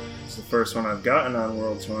 It's the first one I've gotten on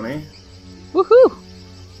Roll20. Woohoo!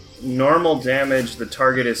 Normal damage, the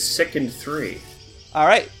target is sickened 3.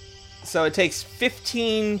 Alright. So it takes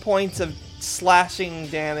 15 points of slashing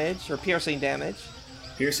damage, or piercing damage.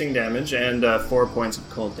 Piercing damage, and 4 points of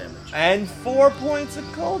cold damage. And 4 points of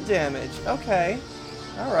cold damage. Okay.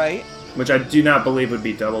 Alright. Which I do not believe would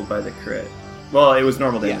be doubled by the crit. Well, it was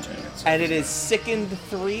normal damage. Yeah. Anyways. And it is sickened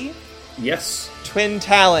 3. Yes. Twin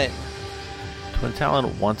Talon. Twin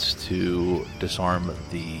Talon wants to disarm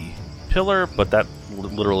the pillar, but that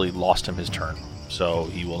literally lost him his turn. So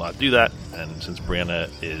he will not do that, and since Brianna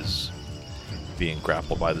is being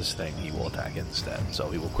grappled by this thing, he will attack instead. So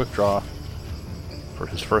he will quick draw for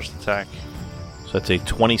his first attack. So that's a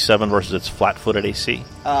 27 versus its flat-footed AC.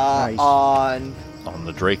 Nice. On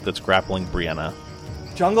the Drake that's grappling Brianna.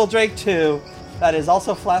 Jungle Drake 2, that is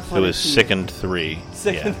also flat-footed. Who is sickened 3.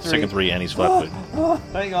 Sickened 3. Sickened 3, and he's flat-footed.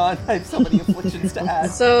 Hang on, I have so many afflictions to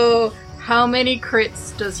add. So, how many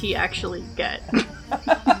crits does he actually get?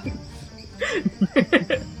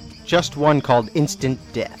 Just one called Instant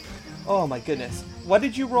Death. Oh my goodness. What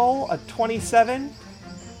did you roll? A 27?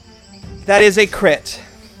 That is a crit.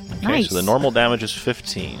 Okay, Nice. so the normal damage is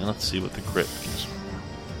 15. Let's see what the crit is.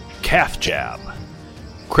 Calf Jab.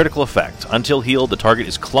 Critical effect. Until healed, the target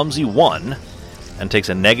is clumsy 1 and takes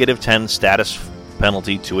a negative 10 status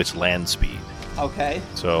penalty to its land speed. Okay.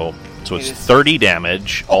 So it's It is- 30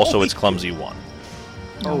 damage. Also, Holy it's clumsy 1.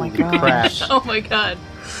 Oh my Holy crap. gosh. Oh my god.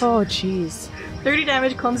 Oh jeez. 30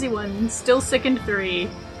 damage, clumsy 1, still sickened 3.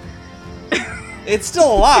 It's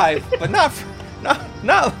still alive, but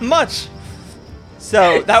not much.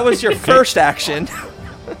 So that was your first action.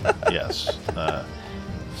 Yes.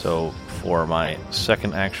 So for my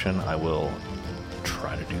second action, I will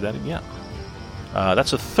try to do that again.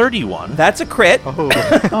 That's a 31. That's a crit. Oh,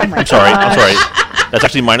 Oh my I'm sorry. That's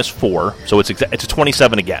actually -4, so it's a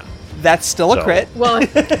 27 again. That's still a So- crit. Well,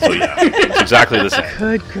 So yeah, it's exactly the same.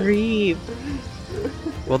 Good grief.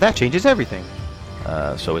 well, that changes everything.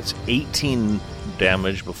 So it's 18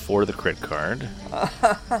 damage before the crit card.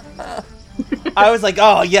 I was like,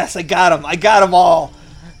 oh yes, I got him. I got them all.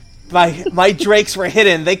 My drakes were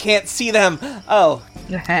hidden. They can't see them. Oh.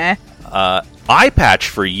 Uh-huh. Eye patch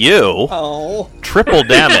for you. Oh. Triple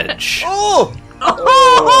damage. Oh.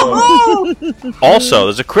 Also,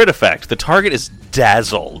 there's a crit effect. The target is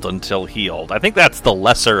dazzled until healed. I think that's the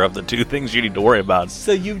lesser of the two things you need to worry about.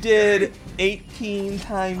 So you did 18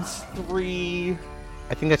 times 3.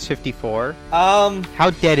 I think that's 54. Um. How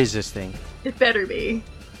dead is this thing? it better be.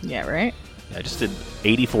 Yeah, right? I just did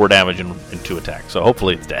 84 damage in 2 attacks, so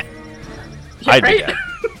hopefully it's dead. Yeah, I'd be right?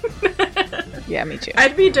 dead. Yeah, me too.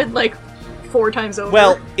 I'd be dead like 4 times over.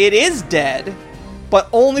 Well, it is dead, but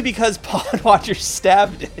only because Pond Watcher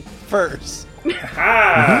stabbed it first.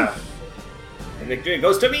 Ha! The victory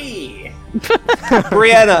goes to me!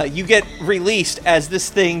 Brianna, you get released as this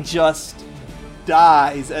thing just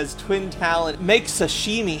dies as Twin Talon makes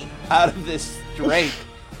sashimi out of this drake.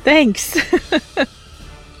 Thanks.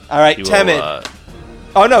 All right, You will, Temid.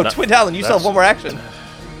 Oh no, no, Twin Talon, you still have that's- one more action.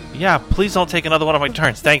 Yeah, please don't take another one of my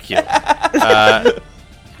turns. Thank you.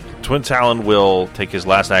 Twin Talon will take his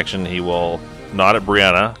last action. He will nod at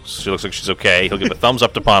Brianna. She looks like she's okay. He'll give a thumbs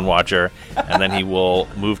up to Pond Watcher, and then he will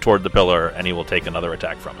move toward the pillar, and he will take another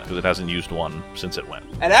attack from it, because it hasn't used one since it went.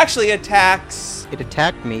 And actually attacks It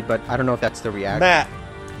attacked me, but I don't know if that's the reaction. Matt.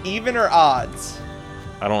 Even or odds?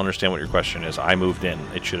 I don't understand what your question is. I moved in.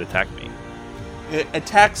 It should attack me. It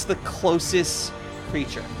attacks the closest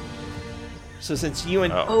creature. So since you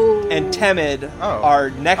and Oh. and Temid Oh.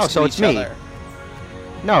 are next Oh, so to it's each me. other.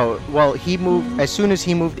 No, well, he moved as soon as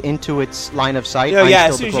he moved into its line of sight. No, I'm yeah,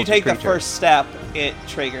 still as soon the as you closest take the creature. first step, it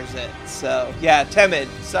triggers it. So, yeah, Temid.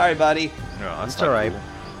 Sorry, buddy. No, that's It's not alright. cool.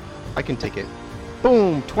 I can take it.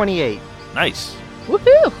 Boom, 28. Nice.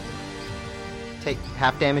 Woohoo! Take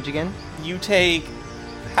half damage again. You take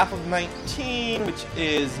half of 19, which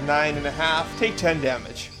is 9.5. Take 10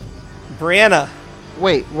 damage. Brianna.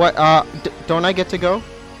 Wait, what? Don't I get to go?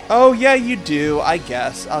 Oh, yeah, you do, I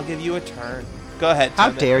guess. I'll give you a turn. Go ahead, How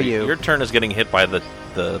Temid. dare you? Your turn is getting hit by the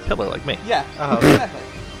pillar like me. Yeah, Oh. exactly.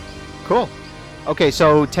 Cool. Okay,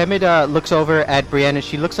 so Temid looks over at Brianna.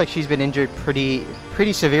 She looks like she's been injured pretty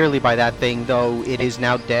severely by that thing, though it is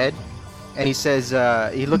now dead. And he says,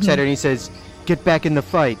 he looks at her and he says, "Get back in the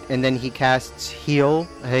fight." And then he casts heal,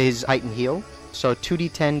 his heightened heal. So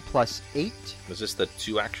 2d10 plus 8. Is this the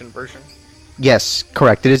 2-action version? Yes,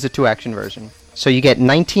 correct. It is the 2-action version. So you get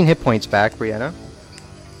 19 hit points back, Brianna.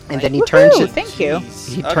 And then he turns Woohoo! to Thank you.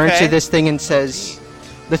 he turns Okay. to this thing and says,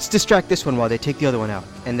 "Let's distract this one while they take the other one out."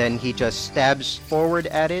 And then he just stabs forward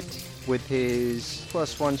at it with his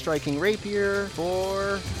 +1 striking rapier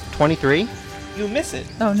for 23. You miss it.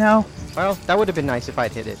 Oh no. Well, that would have been nice if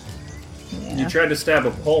I'd hit it. You tried to stab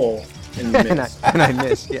a pole and and, missed. and I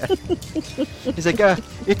missed, yeah. He's like,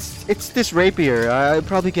 it's this rapier. I'll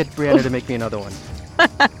probably get Brianna to make me another one.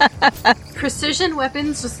 Precision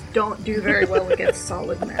weapons just don't do very well against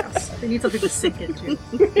solid mass. They need something to sink into.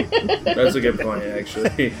 That's a good point,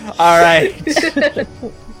 actually. All right.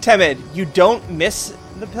 Temid, you don't miss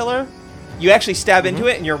the pillar. You actually stab into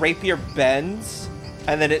it, and your rapier bends,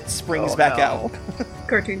 and then it springs Oh, back no. out.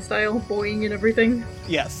 Cartoon style, boing and everything.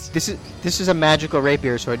 Yes. This is a magical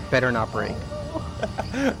rapier, so it better not break.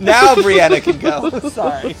 Now Brianna can go.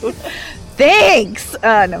 Sorry. Thanks! No,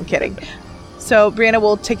 I'm kidding. So Brianna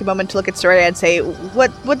will take a moment to look at Soraya and say,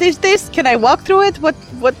 "What is this? Can I walk through it?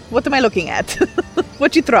 What am I looking at?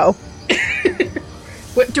 What'd you throw?"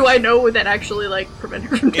 What do I know would that actually like prevent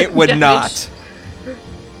her from It getting would damaged? not.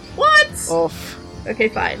 What? Oof. Okay,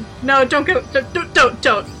 fine. No, don't go.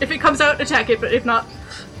 Don't. If it comes out, attack it. But if not,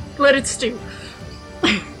 let it stew.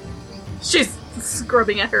 She's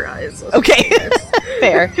scrubbing at her eyes. Okay.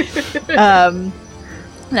 Fair.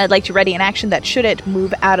 And I'd like to ready an action that should it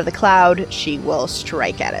move out of the cloud, she will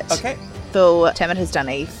strike at it. Okay. Though Temet has done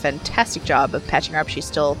a fantastic job of patching her up, she's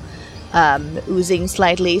still oozing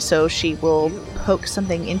slightly, so she will poke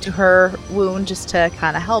something into her wound just to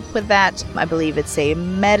kind of help with that. I believe it's a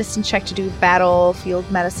medicine check to do battlefield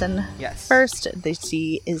medicine Yes. first. The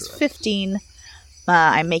DC is 15.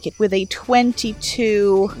 I make it with a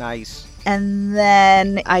 22. Nice. And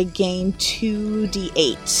then I gain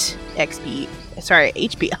 2d8 XP. Sorry,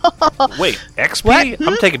 HP. Wait, XP? What?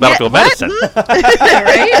 I'm taking battlefield what? medicine.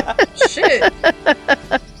 Right? Shit.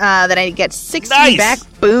 Then I get 60 Nice. back.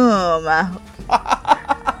 Boom.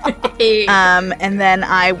 And then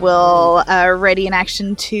I will ready an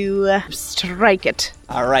action to strike it.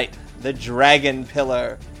 All right. The dragon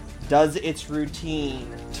pillar does its routine.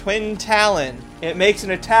 Twin Talon. It makes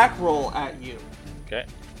an attack roll at you. Okay.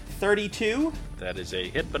 32. That is a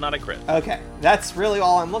hit, but not a crit. Okay. That's really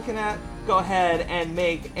all I'm looking at. Go ahead and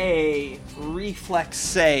make a reflex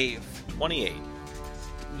save. 28.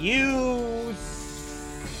 You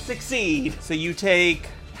succeed. So you take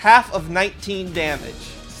half of 19 damage.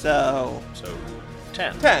 So So,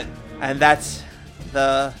 10. 10. And that's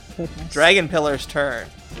the dragon pillar's turn.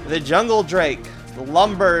 The jungle drake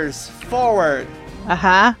lumbers forward.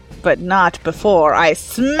 But not before I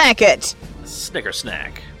smack it. Snicker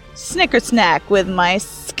snack. Snicker snack with my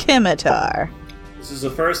scimitar. This is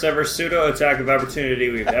the first ever pseudo attack of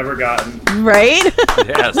opportunity we've ever gotten. Right?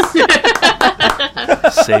 Yes.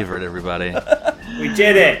 Savor it, everybody. We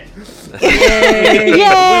did it. Yay! We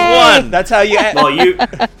won! That's how you. Well,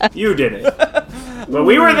 you did it, but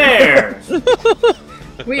we were there.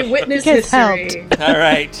 We witnessed You guys history. All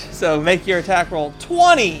right. So make your attack roll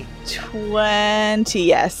 20. 20,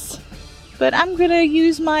 yes. But I'm gonna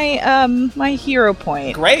use my my hero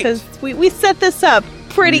point. Great. Because we set this up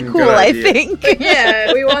pretty cool, good I idea. think.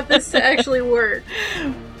 Yeah, we want this to actually work.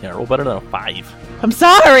 Yeah, roll better than a 5. I'm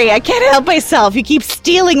sorry, I can't help myself. You keep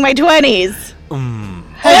stealing my 20s.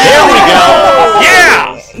 There we go!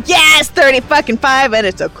 Yeah! Yes, 30-5, and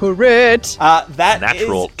it's a crit. That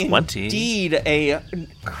Natural is 20. indeed a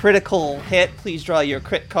critical hit. Please draw your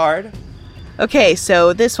crit card. Okay,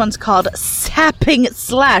 so this one's called Sapping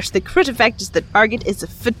Slash. The crit effect is the target is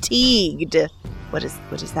fatigued. What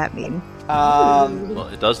does that mean? Well,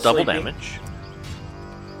 it does double Sleeping. damage.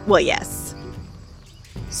 Well, yes.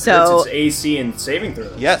 It's So its AC and saving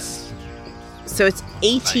throws. Yes. so it's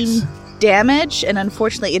 18 damage, and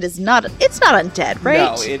unfortunately, it's not undead, right?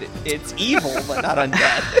 No, it's evil, but not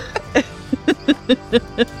undead.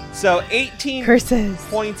 So 18 Curses.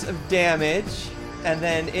 points of damage, and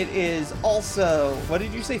then it is also, what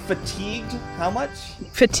did you say, fatigued? How much?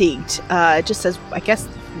 Fatigued. It just says, I guess,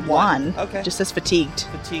 one. Okay. It just says fatigued.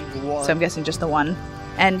 Fatigued 1. So I'm guessing just the one.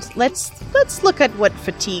 And let's look at what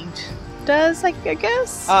fatigued does, I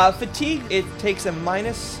guess. Fatigued, it takes a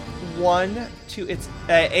 -1 to its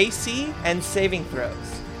AC and saving throws.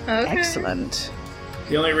 Okay. Excellent.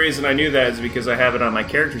 The only reason I knew that is because I have it on my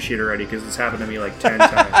character sheet already, because it's happened to me like 10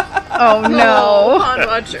 times. Oh no. Pond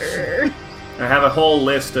Watcher. I have a whole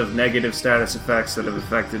list of negative status effects that have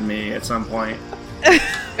affected me at some point.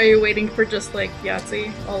 Are you waiting for just like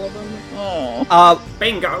Yahtzee? All of them? Oh.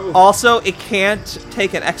 Bingo! Also, it can't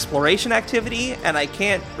take an exploration activity, and I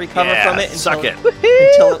can't recover Yeah, from it suck it.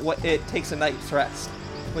 until it takes a night's rest,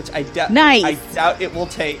 which I Nice. doubt it will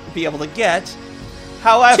be able to get.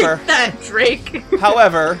 However, That Drake.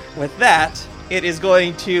 however, with that, it is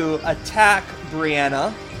going to attack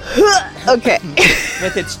Brianna Okay.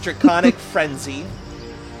 with its Draconic Frenzy.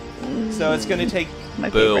 So it's going to take My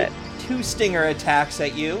Boo. favorite. 2 stinger attacks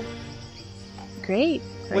at you, Great.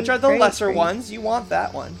 which are the lesser ones. You want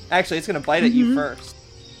that one. Actually, it's going to bite at you first.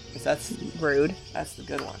 'Cause Rude. that's the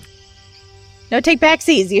good one. No take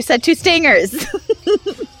backsies. You said 2 stingers.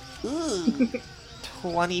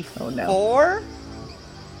 24? Oh, no.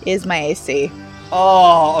 Is my AC.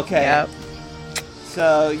 Oh, okay. Yep.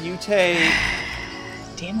 So you take,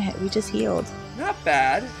 Damn it, we just healed. not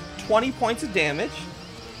bad, 20 points of damage,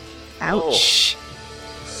 Ouch.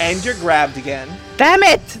 and you're grabbed again. Damn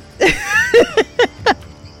it!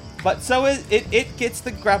 But so it gets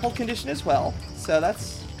the grapple condition as well, so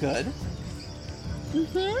that's good.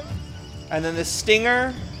 And then the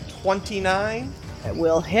stinger, 29. It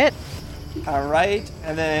will hit. All right,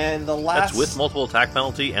 and then the last. That's with multiple attack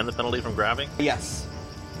penalty and the penalty from grabbing? Yes.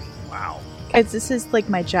 Wow. Guys, this is like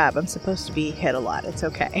my job. I'm supposed to be hit a lot. It's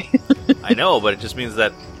okay. I know, but it just means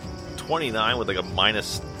that 29 with like a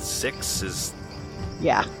 -6 is...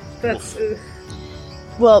 Yeah. That's.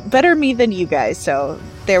 Well, better me than you guys, so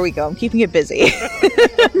There we go. I'm keeping it busy.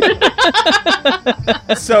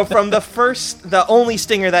 So from the only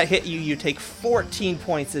stinger that hit you, you take 14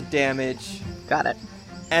 points of damage. Got it.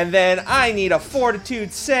 And then I need a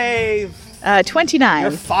fortitude save. 29.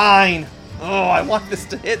 You're fine. Oh, I want this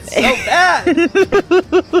to hit so bad.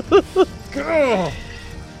 Ugh.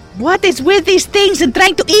 What is with these things and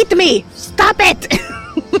trying to eat me? Stop it!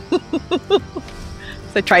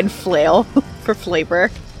 So I try and flail for flavor.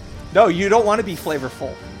 No, you don't want to be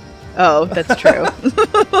flavorful. Oh, that's true.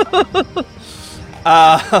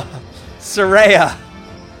 Soraya.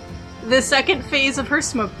 The second phase of her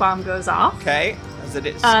smoke bomb goes off. Okay, as it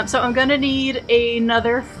is. So I'm gonna need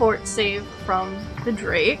another fort save from the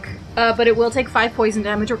Drake. But it will take 5 poison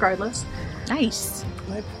damage regardless. Nice.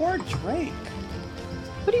 My poor Drake.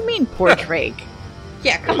 What do you mean, poor Drake?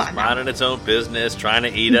 Yeah, come on now. Minding its own business, trying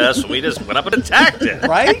to eat us, and we just went up and attacked it.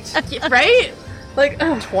 Right? Right? Like,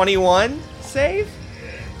 21 save?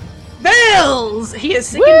 Bells! He is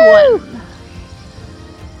sick in Woo! 1.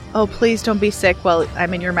 Oh, please don't be sick while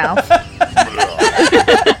I'm in your mouth.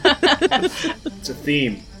 It's a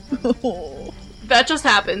theme. That just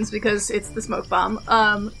happens because it's the smoke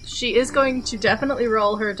bomb. She is going to definitely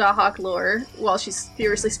roll her Dahak lore while she's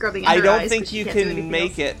furiously scrubbing in her I eyes. don't think but you can't do can anything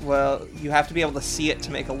make else. it. Well, you have to be able to see it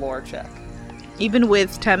to make a lore check. Even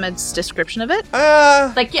with Temid's description of it?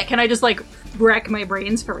 Like, yeah, can I just, like, wreck my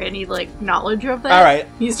brains for any, like, knowledge of that? All right.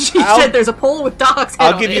 She said there's a pole with Dahak's head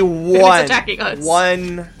I'll on give it, you and it's attacking us.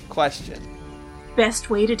 one question. Best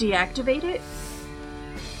way to deactivate it?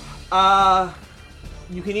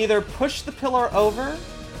 You can either push the pillar over,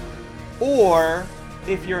 or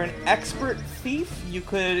if you're an expert thief, you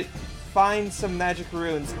could find some magic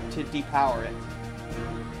runes to depower it.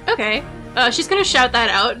 Okay. She's gonna shout that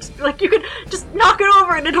out. Like, you could just knock it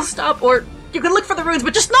over and it'll stop, or you can look for the runes,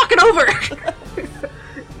 but just knock it over!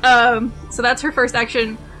 So that's her first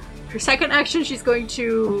action. Her second action, she's going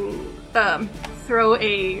to throw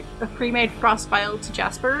a pre-made frost vial to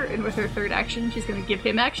Jasper, and with her third action, she's going to give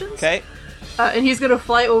him actions. Okay. And he's going to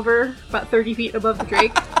fly over about 30 feet above the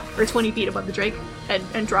Drake, or 20 feet above the Drake,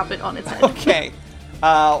 and drop it on its head. Okay.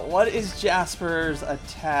 What is Jasper's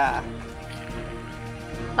attack?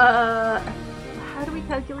 How do we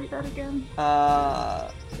calculate that again?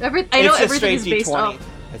 I know It's a everything straight is based D20. off.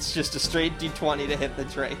 It's just a straight D20 to hit the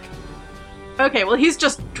Drake. Okay, well, he's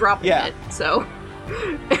just dropping Yeah. it, so...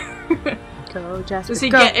 Go, Jasper. Does he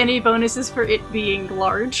go. get any bonuses for it being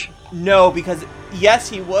large? No, because yes,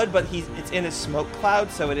 he would, but it's in a smoke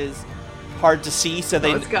cloud, so it is hard to see. So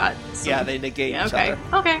they It's got some- they negate each okay.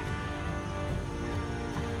 other. Okay.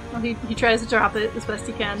 Well, he tries to drop it as best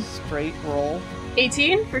he can. Straight roll.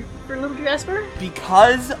 18 for little Jasper?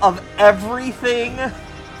 Because of everything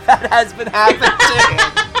that has been happening to him,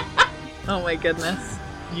 Oh my goodness.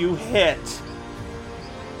 you hit.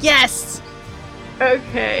 Yes!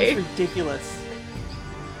 Okay. It's ridiculous.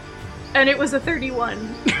 And it was a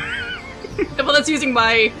 31. Well, that's using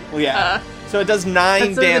my... Well, yeah. So it does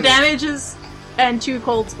 9 so damage. the damage is... And 2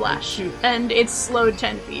 cold splash. Shoot. And it's slowed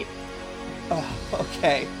 10 feet. Oh,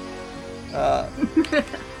 okay.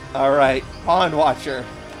 All right, Pond Watcher.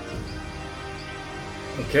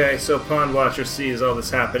 Okay, so Pond Watcher sees all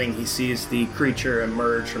this happening. He sees the creature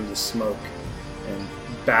emerge from the smoke and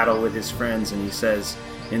battle with his friends, and he says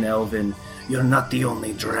in Elven, "You're not the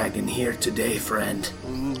only dragon here today, friend."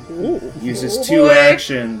 Uses 2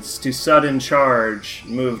 actions to sudden charge,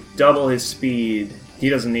 move double his speed. He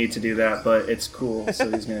doesn't need to do that, but it's cool, so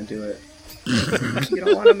he's gonna do it. You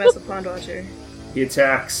don't want to mess with Pond Watcher. He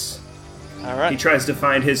attacks. All right. He tries to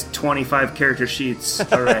find his 25 character sheets.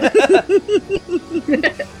 All right.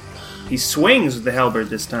 He swings with the halberd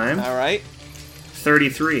this time. All right.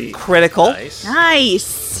 33. Critical. Nice.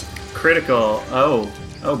 Nice! Critical. Oh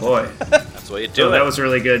boy. That's the way you do Oh, it. that was a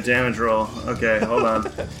really good damage roll. Okay, hold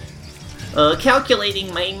on.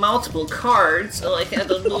 Calculating my multiple cards. Oh, I had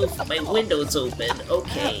to move my windows open.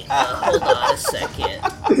 Okay, hold on a second.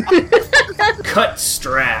 Cut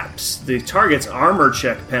straps. The target's armor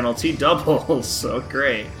check penalty doubles. Oh,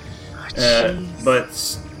 great.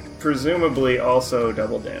 But presumably also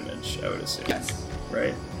double damage, I would assume. Yes.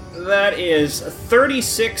 Right. That is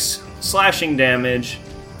 36 slashing damage,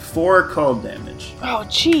 4 cold damage. Oh,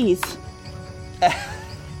 jeez.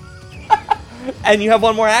 And you have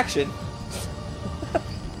one more action.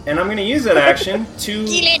 And I'm going to use that action to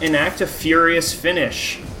enact a Furious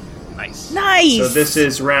Finish. Nice. Nice! So this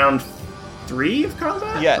is round 3 of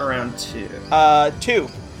combat? Yeah. Or round 2? 2.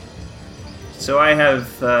 So I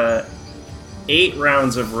have 8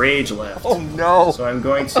 rounds of rage left. Oh no. So I'm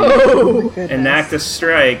going to Goodness. enact a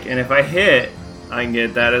strike, and if I hit, I can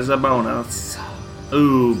get that as a bonus.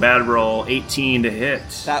 Ooh, bad roll. 18 to hit.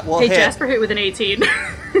 That will Hey, hit. Jasper hit with an 18.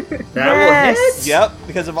 That will hit. Yep,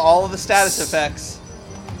 because of all of the status effects.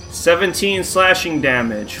 17 slashing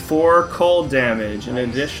damage, 4 cold damage, an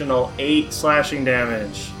additional 8 slashing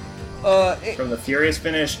damage. From the Furious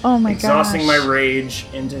Finish, Oh my exhausting gosh. my rage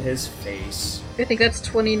into his face. I think that's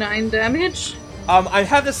 29 damage. I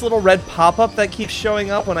have this little red pop-up that keeps showing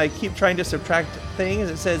up when I keep trying to subtract things.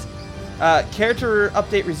 It says, character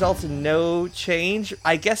update results in no change.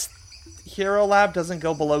 I guess Hero Lab doesn't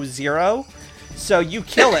go below 0, so you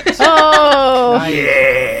kill it. Oh!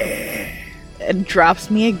 Yeah! It drops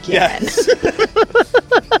me again. Yes.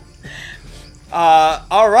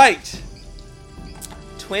 All right.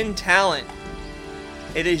 Twin Talon.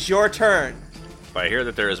 It is your turn. If I hear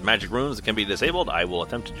that there is magic runes that can be disabled, I will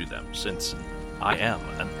attempt to do them, since I am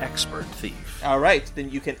an expert thief. All right,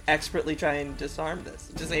 then you can expertly try and disarm this.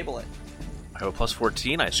 Disable it. I have a plus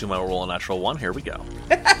 14. I assume I will roll a natural 1. Here we go.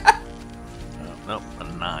 Nope, a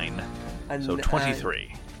 9. So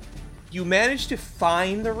 23. You managed to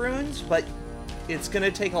find the runes, but it's going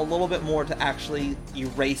to take a little bit more to actually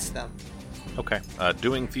erase them. Okay.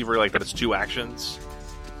 Doing thievery like that, it's 2 actions.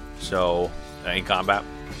 So, in combat.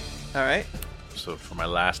 All right. So for my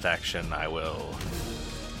last action, I will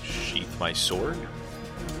sheath my sword.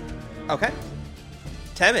 Okay.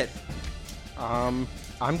 Temid. I'm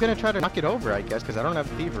gonna try to knock it over, I guess, because I don't have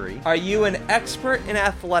thievery. Are you an expert in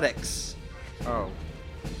athletics? Oh.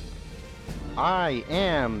 I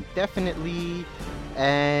am definitely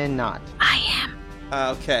not.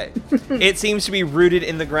 Okay. It seems to be rooted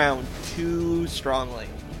in the ground too strongly.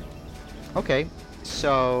 Okay,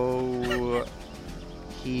 so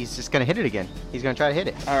he's just gonna hit it again. He's gonna try to hit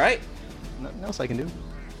it. All right. Nothing else I can do.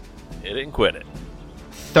 Hit it and quit it.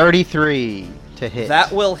 33 to hit.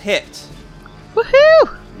 That will hit,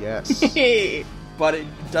 Woohoo! Yes. but it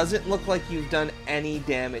doesn't look like you've done any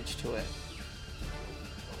damage to it.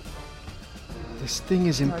 This thing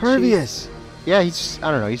is impervious. Yeah, I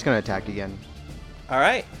don't know, he's gonna attack again. All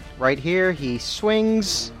right. Right here, he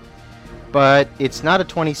swings, but it's not a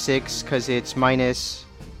 26 because it's minus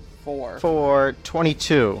 4,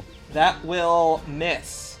 22. That will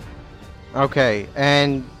miss. Okay,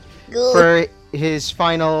 and for his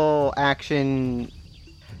final action,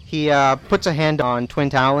 he puts a hand on Twin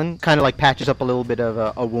Talon, kind of like patches up a little bit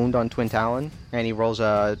of a wound on Twin Talon, and he rolls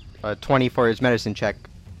a 20 for his medicine check,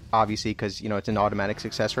 obviously, because, it's an automatic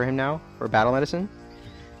success for him now, for battle medicine.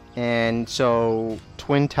 And so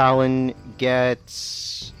Twin Talon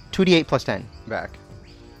gets 2d8 plus 10 back.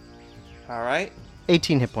 All right.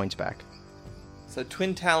 18 hit points back. So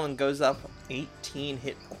Twin Talon goes up 18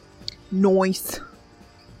 hit points. Nice.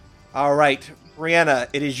 All right, Brianna,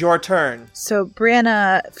 it is your turn. So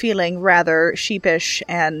Brianna, feeling rather sheepish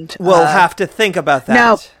and... We'll have to think about that.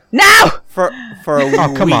 No! No! For a week.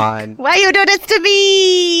 Oh, come on. Why you do this to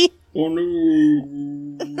me? Oh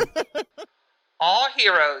no. All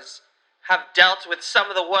heroes have dealt with some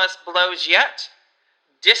of the worst blows yet.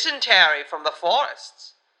 Dysentery from the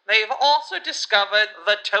forests. They've also discovered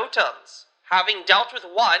the totems. Having dealt with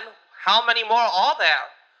one, how many more are there?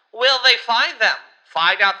 Will they find them?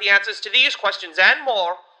 Find out the answers to these questions and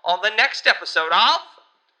more on the next episode of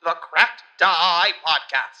the Cracked Die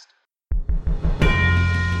Podcast.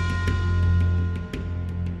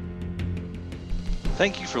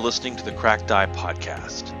 Thank you for listening to the Cracked Die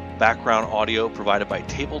Podcast. Background audio provided by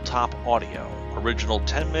Tabletop Audio. Original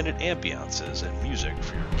 10-minute ambiances and music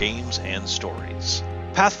for your games and stories.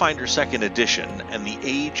 Pathfinder 2nd Edition and the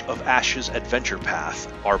Age of Ashes Adventure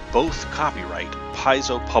Path are both copyright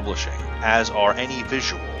Paizo Publishing, as are any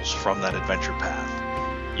visuals from that adventure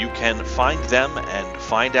path. You can find them and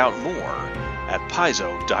find out more at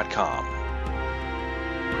paizo.com.